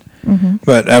it. But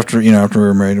after we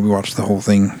were married, we watched the whole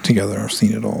thing together. I've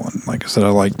seen it all, and like I said, I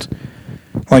liked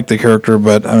the character.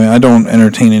 But I mean, I don't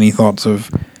entertain any thoughts of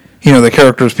the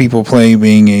characters people play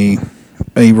being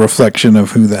a reflection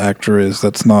of who the actor is.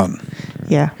 That's not.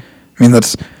 Yeah. I mean,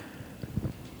 that's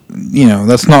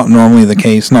not normally the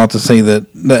case. Not to say that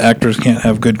the actors can't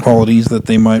have good qualities that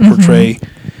they might portray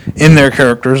in their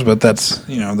characters, but that's,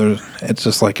 it's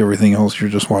just like everything else. You're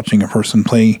just watching a person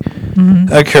play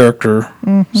a character.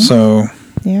 So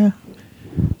Yeah.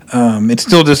 it's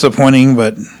still disappointing,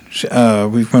 but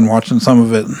we've been watching some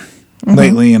of it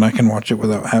lately, and I can watch it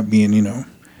without being,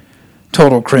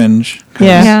 total cringe.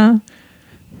 Yeah. Yeah.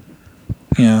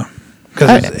 Yeah.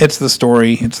 Because it's the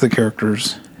story, it's the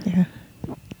characters. Yeah.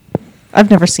 I've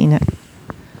never seen it.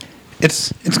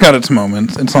 It's got its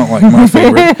moments. It's not like my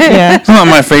favorite. Yeah. It's not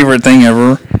my favorite thing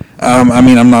ever. I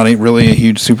mean, I'm not really a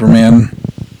huge Superman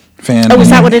fan. Oh, is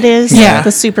that what it is? Yeah.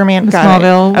 The Superman The got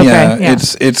Smallville. it. Okay. Yeah, Yeah.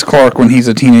 it's Clark when he's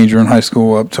a teenager in high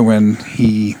school up to when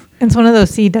he. It's one of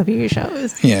those CW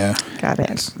shows. Yeah. Got it.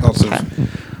 It's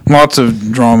lots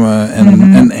of drama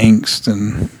and angst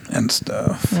and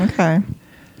stuff. Okay.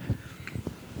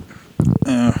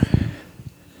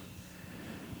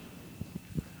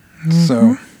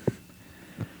 So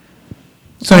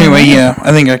anyway, yeah,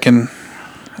 I think I can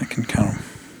kind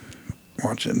of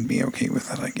watch it and be okay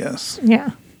with it, I guess.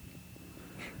 Yeah.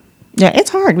 Yeah, it's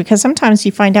hard because sometimes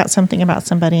you find out something about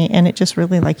somebody and it just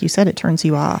really, like you said, it turns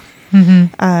you off.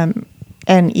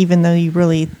 And even though you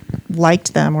really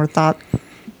liked them or thought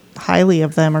highly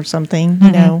of them or something,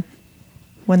 you know,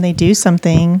 when they do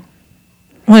something.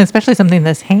 Well, especially something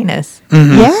this heinous.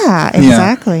 Yeah,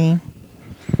 exactly.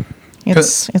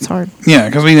 It's hard. Yeah,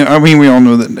 because we all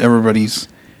know that everybody's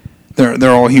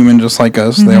they're all human just like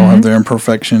us. They all have their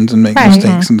imperfections and make Right.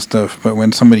 mistakes and stuff. But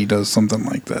when somebody does something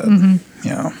like that,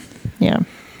 Yeah.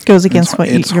 Goes against what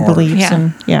it's your hard. beliefs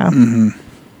Yeah. and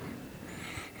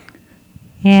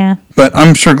Yeah. But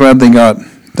I'm sure glad they got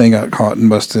caught and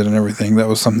busted and everything. That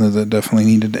was something that definitely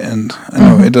needed to end. I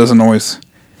know it doesn't always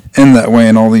end that way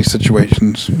in all these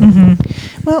situations.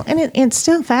 Well, and it's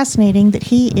still fascinating that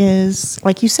he is,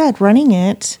 like you said, running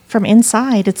it from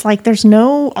inside. It's like there's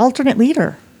no alternate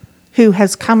leader who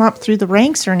has come up through the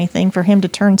ranks or anything for him to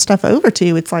turn stuff over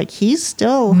to. It's like he's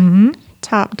still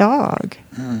top dog,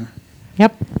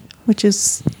 Yep. which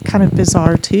is kind of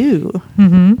bizarre too.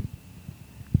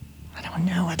 I don't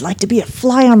know. I'd like to be a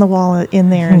fly on the wall in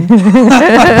there and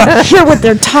hear what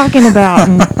they're talking about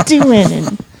and doing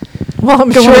and Well, I'm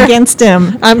going sure. against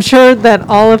him. I'm sure that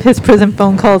all of his prison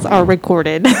phone calls are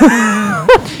recorded.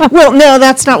 Well, no,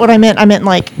 that's not what I meant. I meant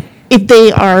like if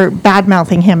they are bad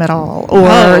mouthing him at all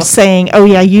or saying, oh,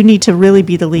 yeah, you need to really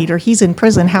be the leader. He's in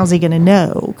prison. How's he going to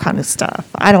know? Kind of stuff.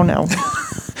 I don't know.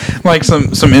 Like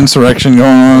some insurrection going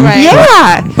on. Right.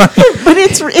 Yeah. But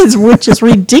it's which is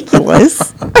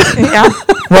ridiculous. Yeah.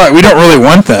 Right. We don't really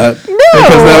want that. No.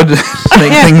 Because that would just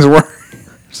make things worse.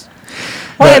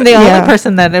 Well, and the Yeah. only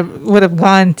person that it would have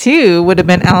gone to would have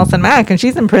been Allison Mack, and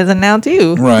she's in prison now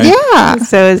too. Right. Yeah.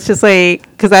 So it's just like,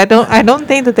 because I don't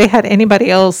think that they had anybody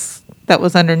else that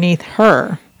was underneath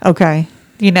her. Okay.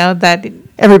 That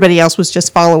Everybody else was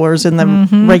just followers in the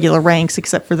regular ranks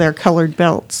except for their colored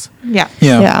belts. yeah.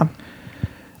 Yeah.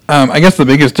 I guess the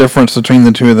biggest difference between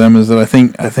the two of them is that I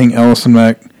think Allison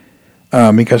Mack,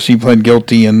 because she pled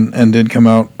guilty and did come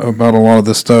out about a lot of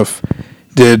this stuff,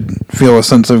 did feel a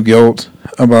sense of guilt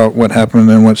about what happened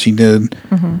and what she did,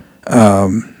 to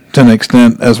an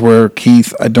extent as where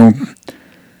Keith, I don't,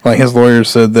 like his lawyer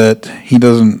said that he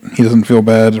doesn't feel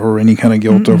bad or any kind of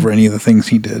guilt over any of the things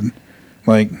he did.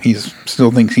 Like he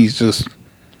still thinks he's just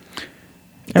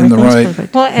in the Everything's right.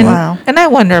 perfect. Well, and Wow. and I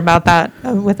wonder about that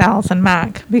with Allison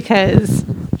Mack because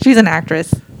she's an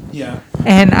actress, Yeah.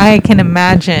 and I can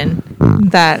imagine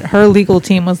that her legal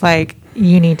team was like,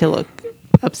 "You need to look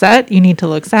upset. You need to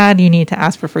look sad. You need to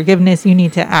ask for forgiveness. You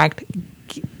need to act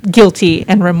guilty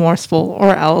and remorseful,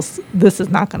 or else this is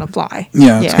not going to fly."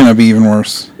 Yeah, it's Yeah. gonna be even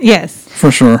worse Yes,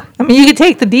 for sure. I mean you could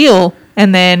take the deal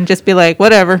and then just be like,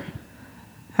 "Whatever,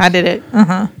 I did it."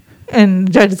 And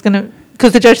the judge is gonna.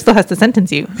 Because the judge still has to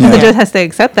sentence you. Yeah. The judge has to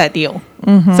accept that deal.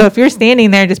 So if you're standing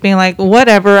there just being like,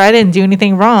 whatever, I didn't do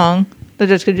anything wrong, the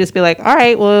judge could just be like, all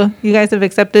right, well, you guys have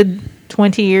accepted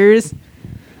 20 years.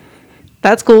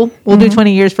 That's cool. We'll do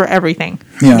 20 years for everything.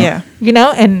 Yeah.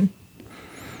 Yeah. And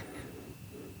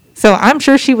so I'm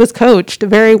sure she was coached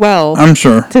very well I'm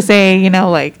sure. to say,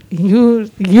 like, you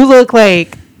look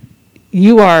like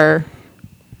you are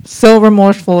so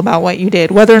remorseful about what you did.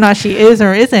 Whether or not she is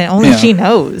or isn't, only Yeah. she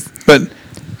knows. But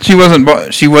she wasn't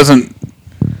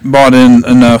bought in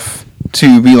enough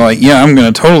to be like, yeah, I'm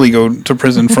going to totally go to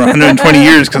prison for 120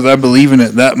 years because I believe in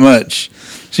it that much.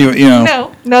 She,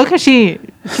 No, because she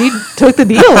took the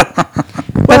deal.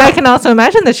 But I can also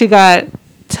imagine that she got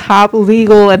top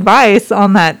legal advice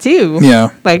on that too. Yeah.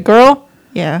 Like, girl,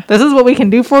 Yeah. this is what we can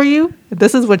do for you.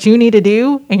 This is what you need to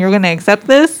do, and you're going to accept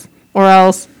this, or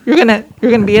else you're gonna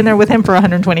be in there with him for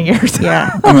 120 years.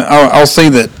 Yeah. I mean, I'll say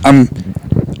that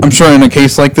I'm sure in a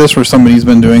case like this where somebody's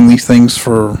been doing these things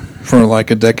for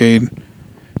like a decade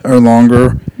or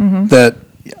longer, that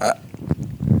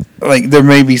like there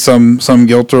may be some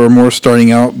guilt or remorse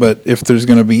starting out, but if there's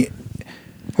going to be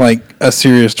like a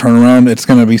serious turnaround, it's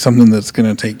going to be something that's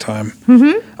going to take time.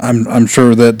 I'm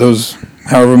sure that those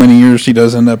however many years she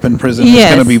does end up in prison,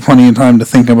 there's going to be plenty of time to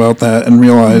think about that and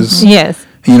realize, yes,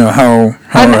 you know, how her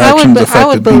actions affected people. I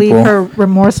would believe her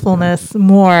remorsefulness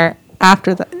more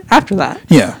after that.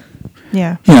 Yeah,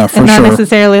 for and not sure.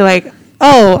 necessarily like,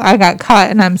 oh, I got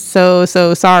caught and I'm so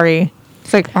sorry.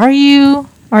 It's like, are you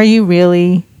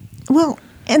really? Well,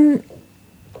 and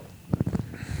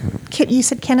you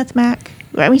said Kenneth Mack.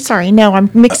 I mean, sorry, no, I'm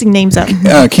mixing names up.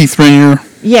 Keith Raniere.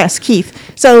 Yes, Keith.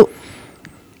 So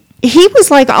he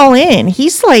was like all in.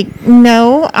 He's like,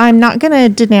 no, I'm not going to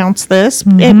denounce this,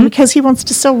 and because he wants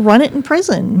to still run it in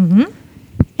prison.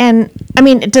 And I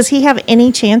mean, does he have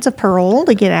any chance of parole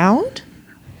to get out?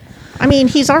 I mean,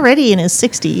 he's already in his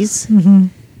 60s.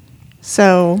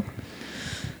 So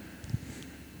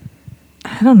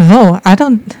I don't know.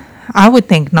 I would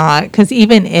think not, because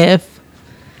even if,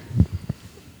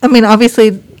 I mean, obviously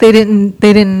they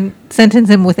didn't sentence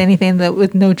him with anything that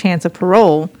with no chance of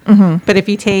parole. But if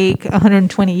you take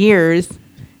 120 years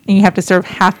and you have to serve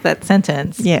half that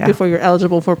sentence before you're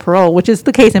eligible for parole, which is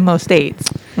the case in most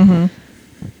states,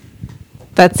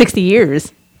 that's 60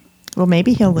 years. Well,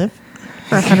 maybe he'll live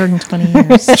for 120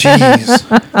 years.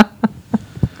 Jeez.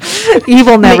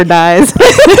 Evil never dies.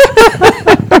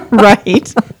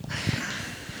 Right.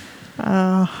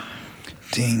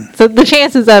 Dang. So the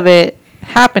chances of it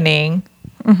happening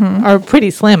are pretty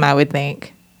slim, I would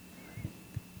think.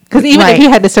 Because even if he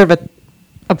had to serve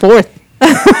a fourth of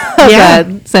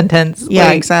that sentence.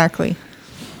 Yeah, exactly.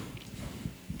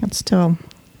 That's still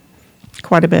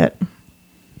quite a bit.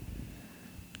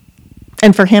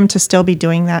 And for him to still be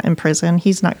doing that in prison,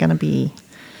 he's not going to be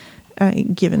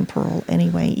given parole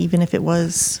anyway, even if it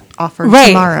was offered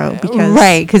tomorrow.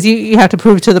 Because you have to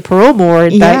prove to the parole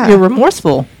board that you're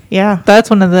remorseful. Yeah. That's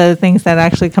one of the things that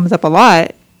actually comes up a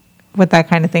lot with that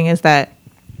kind of thing, is that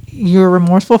you're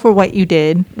remorseful for what you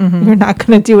did. You're not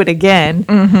going to do it again.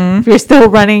 If you're still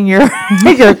running your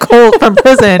cult from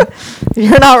prison,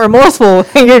 you're not remorseful,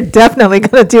 and you're definitely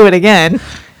going to do it again.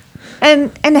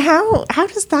 And how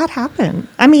does that happen?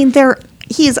 I mean,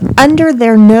 he's under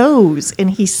their nose and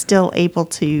he's still able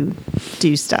to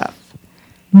do stuff,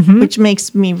 which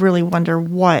makes me really wonder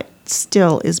what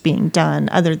still is being done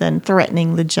other than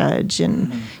threatening the judge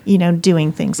and,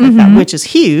 doing things like that, which is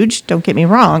huge. Don't get me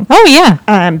wrong. Oh,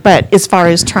 yeah. But as far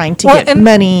as trying to get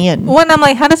money and... When I'm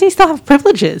like, how does he still have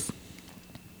privileges?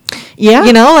 Yeah.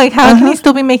 How can he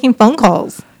still be making phone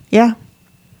calls? Yeah.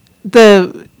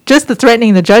 Just the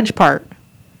threatening the judge part,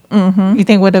 you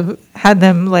think would have had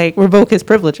them revoke his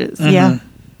privileges. Yeah,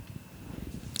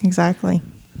 exactly.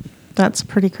 That's a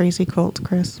pretty crazy cult,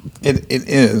 Chris. It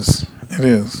is. It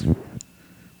is.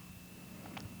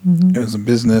 It was a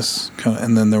business,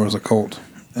 and then there was a cult.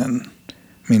 And,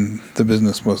 I mean, the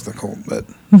business was the cult, but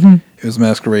it was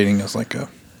masquerading as like a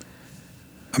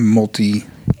multi...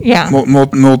 Yeah.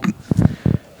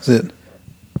 Is it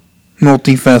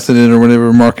multifaceted or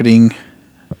whatever marketing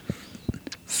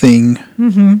thing?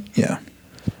 Yeah.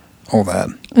 All that.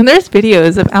 And there's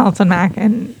videos of Allison Mack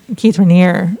and Keith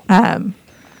Raniere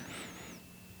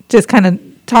just kind of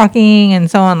talking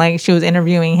and so on, like she was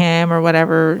interviewing him or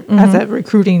whatever as a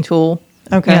recruiting tool.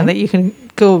 Okay. That you can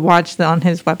go watch on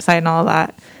his website and all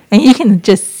that. And you can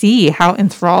just see how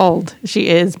enthralled she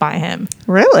is by him.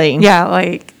 Really?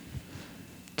 Yeah,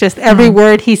 just every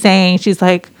word he's saying, she's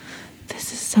like,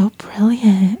 this is so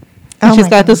brilliant. And she's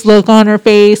got this look on her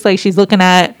face, like she's looking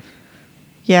at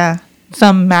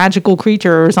some magical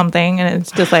creature or something, and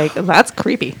it's just like, that's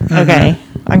creepy. Okay.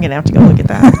 I'm going to have to go look at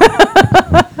that.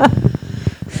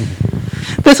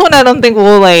 This one I don't think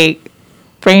will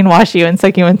brainwash you and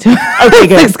suck you into okay,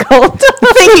 good. It's called.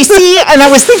 Thank you. See, and I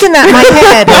was thinking that in my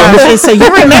head. Okay, so you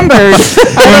remembered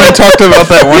when we talked about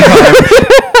that one time.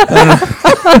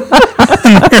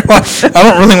 I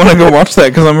don't really want to go watch that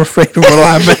because I'm afraid of what'll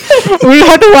happen. We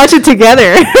have to watch it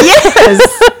together. Yes,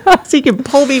 so you can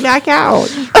pull me back out.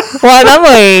 Well, and I'm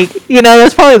like,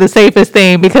 that's probably the safest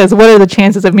thing, because what are the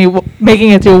chances of me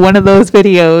making it through one of those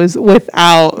videos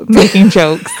without making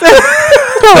jokes?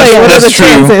 That's true.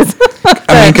 Chances?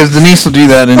 I mean, because Denise will do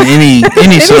that in any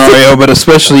scenario, but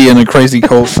especially in a crazy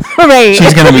cult. Right.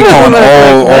 She's going to be calling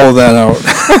all of that out.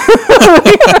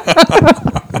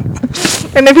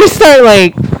 And if you start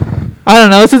I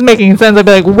don't know, this is making sense, I'd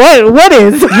be like, what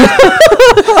is?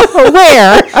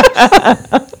 Where?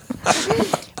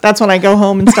 That's when I go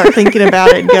home and start thinking about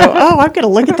it and go, oh, I'm going to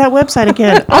look at that website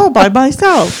again all by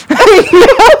myself.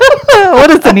 What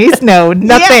does Denise know?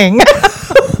 Nothing.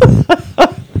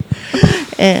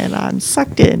 And I'm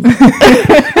sucked in.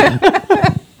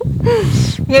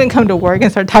 You're going to come to work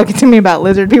and start talking to me about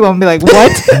lizard people and be like,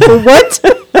 what? What?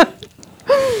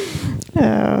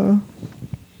 Oh.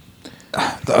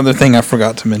 The other thing I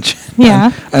forgot to mention.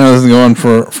 Yeah. I know this is going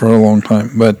for a long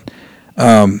time, but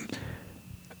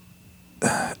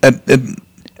at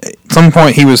some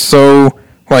point he was so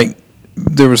like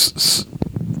there was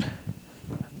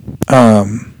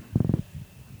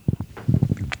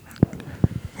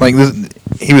like this.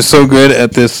 He was so good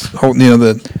at this whole,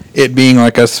 it being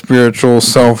like a spiritual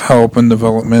self-help and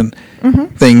development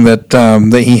thing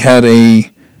that he had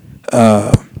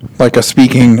like a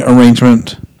speaking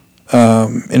arrangement,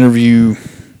 interview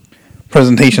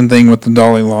presentation thing with the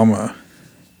Dalai Lama.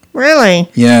 Really?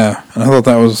 Yeah, and I thought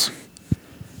that was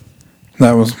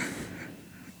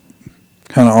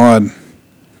kind of odd.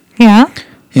 Yeah.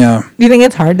 Yeah. Do you think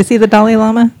it's hard to see the Dalai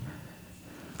Lama?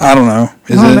 I don't know.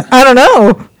 I don't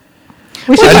know.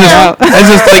 We should find out. I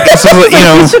just like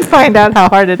We should find out how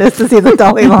hard it is to see the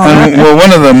Dalai Lama. Well,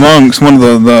 one of the monks, one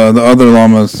of the other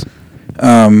lamas,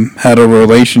 had a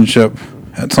relationship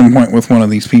at some point with one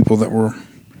of these people that were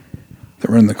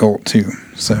in the cult too.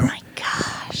 So. Oh my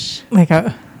gosh. Like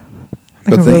a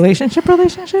relationship?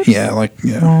 Yeah, like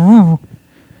yeah. Wow.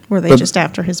 Were they just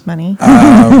after his money?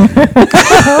 I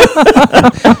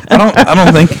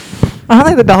don't think. I don't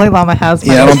think the Dalai Lama has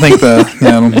money. Yeah, I don't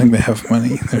think they have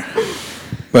money either.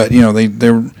 But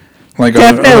they're like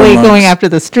definitely other going monks. after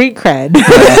the street cred.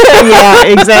 Yeah,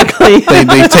 exactly.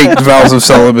 They take vows of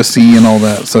celibacy and all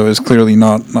that, so it's clearly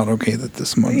not okay that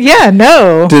this monk Yeah,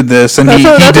 no. did this, and That's he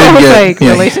what did I was get like,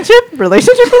 yeah, relationship.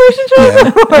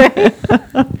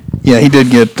 yeah, he did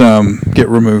get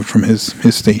removed from his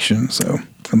station, so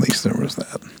at least there was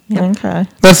that. Okay.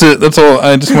 That's it. That's all.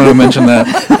 I just wanted to mention that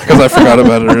because I forgot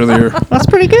about it earlier. That's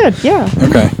pretty good. Yeah.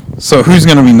 Okay, so who's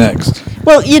going to be next?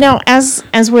 Well,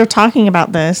 as we're talking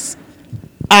about this,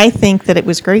 I think that it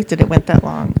was great that it went that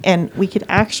long, and we could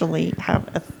actually have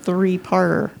a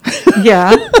 3-parter.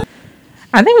 Yeah.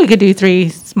 I think we could do 3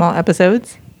 small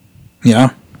episodes.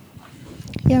 Yeah.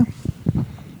 Yeah.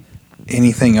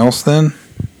 Anything else then?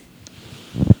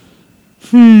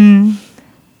 I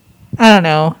don't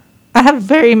know. I have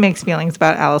very mixed feelings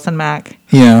about Allison Mack.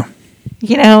 Yeah.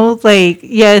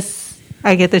 Yes,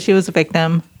 I get that she was a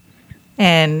victim,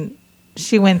 and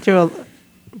she went through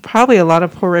probably a lot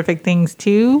of horrific things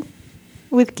too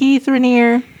with Keith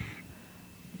Raniere,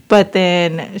 but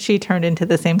then she turned into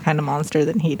the same kind of monster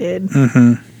that he did.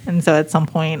 Mm-hmm. And so at some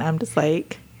point, I'm just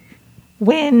like,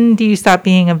 when do you stop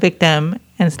being a victim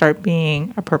and start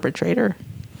being a perpetrator?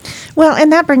 Well,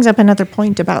 and that brings up another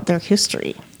point about their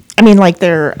history. I mean, like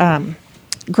their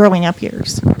growing up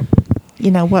years.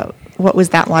 What was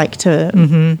that like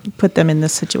to put them in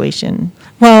this situation?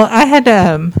 Well, I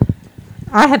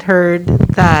had heard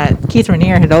that Keith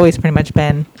Raniere had always pretty much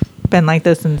been like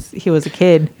this since he was a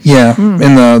kid. Yeah.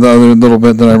 And the other little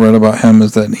bit that I read about him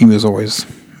is that he was always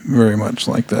very much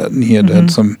like that, and he had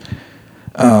some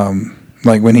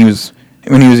like when he was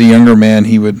a younger man,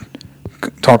 he would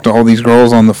talk to all these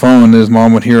girls on the phone, and his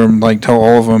mom would hear him like tell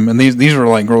all of them, and these were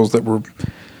like girls that were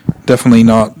definitely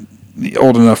not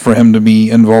old enough for him to be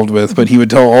involved with, but he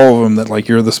would tell all of them that like,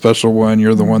 you're the special one,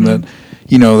 you're the one that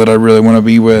that I really want to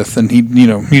be with, and he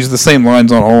used the same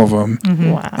lines on all of them.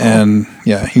 Wow. And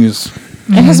yeah, he was.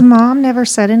 And his mom never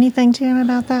said anything to him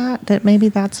about that? That maybe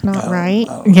that's not right?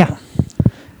 Yeah.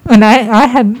 And I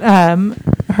had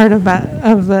heard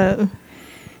of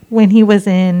when he was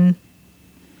in,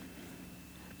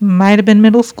 might have been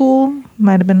middle school,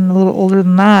 might have been a little older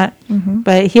than that,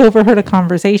 but he overheard a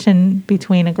conversation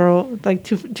between a girl, like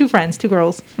two friends, 2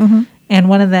 girls, and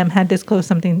one of them had disclosed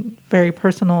something very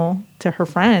personal to her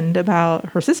friend about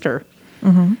her sister,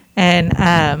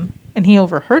 and he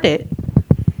overheard it,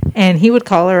 and he would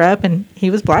call her up, and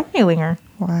he was blackmailing her.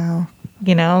 Wow.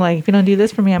 Like, if you don't do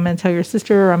this for me, I'm going to tell your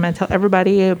sister, or I'm going to tell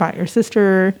everybody about your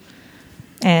sister.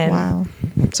 And wow.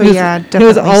 So, definitely. He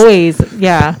was always,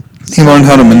 He learned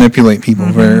how to manipulate people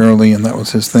very early, and that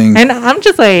was his thing. And I'm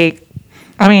just like,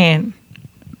 I mean,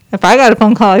 if I got a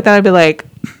phone call like that, I'd be like,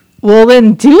 well,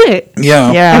 then do it.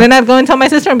 Yeah. Yeah. And then I'd go and tell my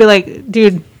sister and be like,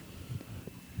 dude,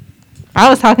 I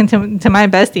was talking to my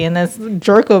bestie, and this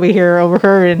jerk over here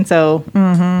overheard, and so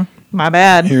my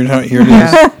bad. Here it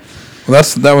is. Well,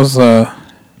 that was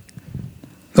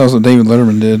what David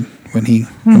Letterman did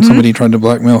when somebody tried to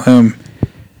blackmail him.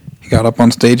 He got up on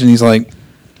stage and he's like,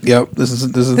 Yep, this is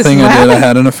the This thing is I what did. I happened?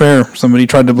 had an affair. Somebody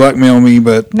tried to blackmail me,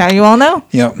 but Now you all know.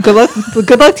 yep. Good luck.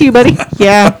 Good luck to you, buddy.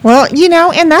 Yeah. Well,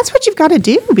 and that's what you've got to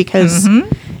do because,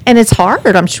 and it's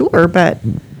hard, I'm sure, but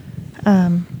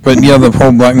But yeah, the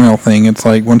whole blackmail thing. It's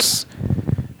like once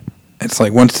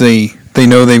they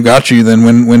know they've got you, then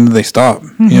when do they stop?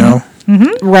 You know.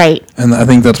 right. And I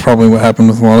think that's probably what happened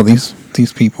with a lot of these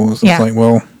people. It's Yeah. like,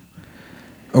 well,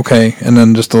 okay, and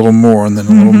then just a little more, and then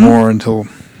a little more until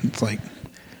it's like.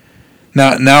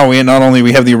 Now we not only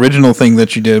we have the original thing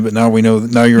that you did, but now we know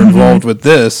that now you're involved with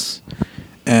this,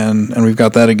 and we've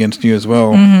got that against you as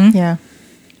well. Yeah.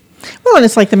 Well, and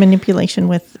it's like the manipulation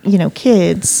with,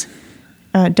 kids.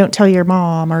 Don't tell your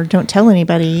mom or don't tell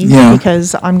anybody Yeah.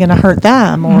 because I'm going to hurt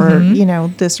them or,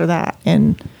 this or that.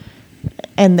 And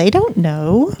they don't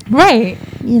know, Right.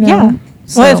 Yeah.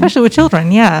 So, Well, especially with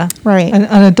children. Yeah. Right. An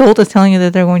adult is telling you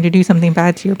that they're going to do something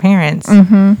bad to your parents.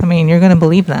 I mean, you're going to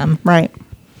believe them. Right.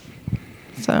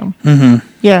 So, Mm-hmm.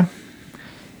 yeah.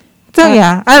 So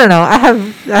yeah, I don't know. I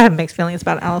have mixed feelings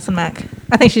about Allison Mack.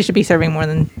 I think she should be serving more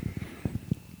than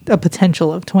a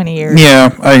potential of 20 years.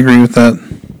 Yeah, I agree with that.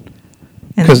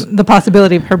 And 'Cause- the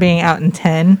possibility of her being out in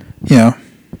 10. Yeah,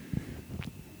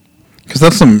 because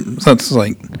that's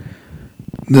like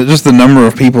just the number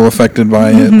of people affected by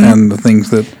it and the things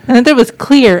that. And that there was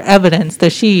clear evidence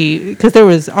that because there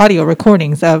was audio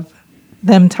recordings of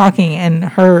them talking and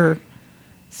her,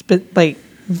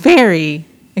 very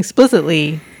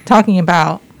explicitly talking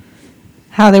about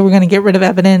how they were going to get rid of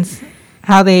evidence,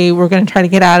 how they were going to try to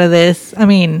get out of this. I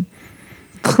mean,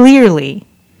 clearly,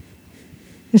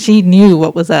 she knew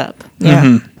what was up.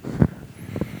 Yeah.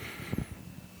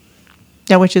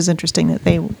 Yeah, which is interesting that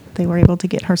they were able to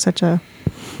get her such a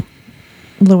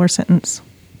lower sentence.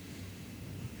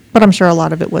 But I'm sure a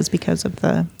lot of it was because of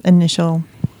the initial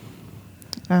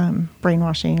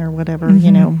brainwashing or whatever,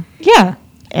 Yeah.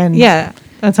 And Yeah.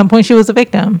 At some point, she was a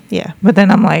victim. yeah. But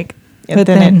then I'm like, And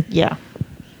then yeah.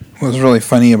 What was really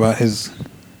funny about his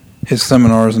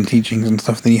seminars and teachings and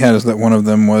stuff that he had is that one of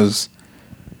them was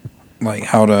like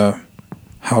how to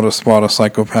spot a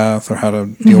psychopath or how to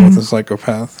deal with a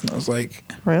psychopath. And I was like,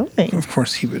 Really? of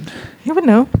course he would. you would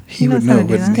know. He would knows how know, to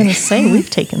do wouldn't that. I'm going to say we've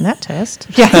taken that test.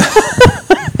 Yeah.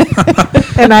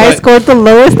 And I scored the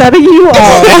lowest out of you all.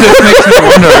 It just makes me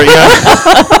wonder.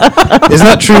 Yeah, is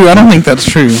that true? I don't think that's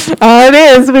true. Oh, it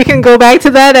is. We can go back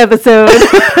to that episode.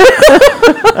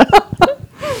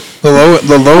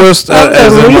 The lowest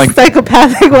as The in least like.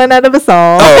 psychopathic one out of us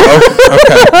all. Oh,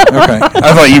 okay.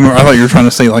 I thought you were trying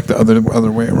to say like the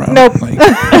other way around. Nope. Like,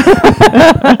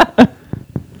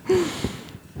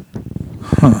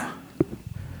 huh.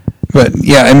 But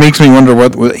yeah, it makes me wonder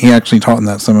what he actually taught in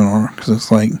that seminar because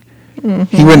it's like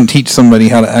he wouldn't teach somebody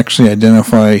how to actually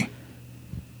identify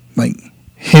like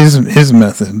his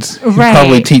methods. He'd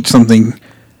probably Right. teach something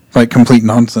like complete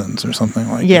nonsense or something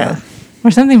like Yeah. that.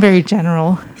 Or something very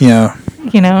general. Yeah.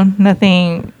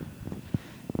 Nothing.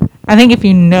 I think if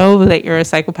you know that you're a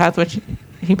psychopath, which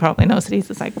he probably knows that he's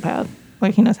a psychopath,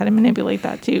 like he knows how to manipulate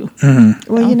that too.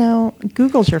 Well,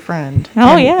 Google's your friend.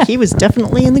 Oh, And yeah. he was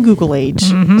definitely in the Google age.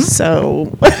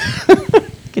 So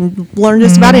you can learn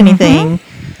just about anything.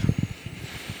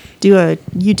 Do a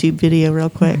YouTube video real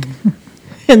quick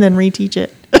and then reteach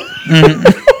it.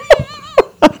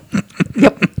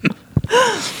 Yep.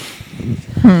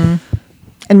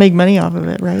 And make money off of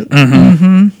it, right?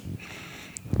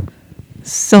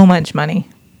 So much money.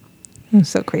 It's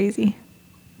so crazy.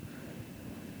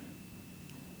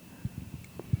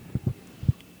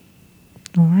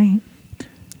 All right.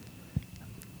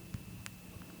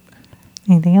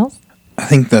 Anything else? I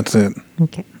think that's it.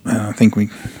 Okay. I think we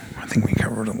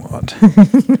covered a lot.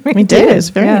 We did. It's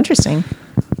very Yeah. interesting.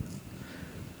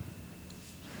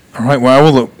 All right.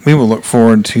 Well, we will look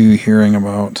forward to hearing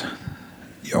about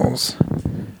y'all's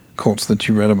cults that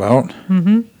you read about.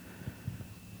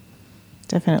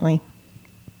 Definitely.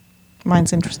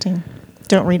 Mine's interesting.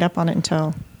 Don't read up on it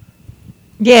until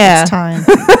Yeah. it's time.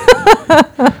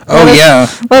 Oh yeah,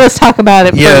 Let us talk about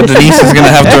it yeah. first. Denise is gonna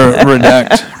have to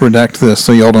redact this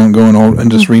so y'all don't go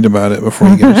and just read about it before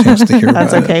you get a chance to hear about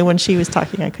That's it. okay. When she was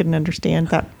talking, I couldn't understand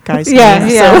that guy's Yeah, name,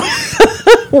 yeah.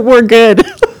 So we're good.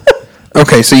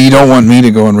 Okay, so you don't want me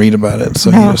to go and read about it,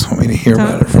 so No. you just want me to hear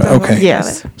about it. Don't Okay. worry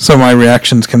Yes. So my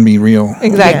reactions can be real.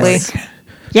 Exactly. Yes.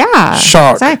 Yeah.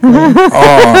 Shock. Exactly.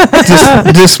 Oh,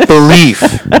 disbelief.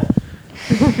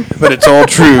 But it's all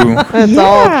true. It's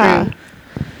all true.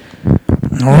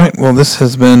 All right. Well, this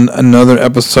has been another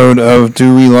episode of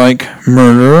Do We Like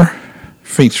Murder,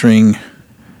 featuring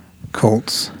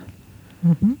cults.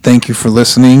 Thank you for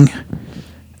listening,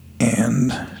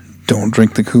 and don't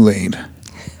drink the Kool-Aid.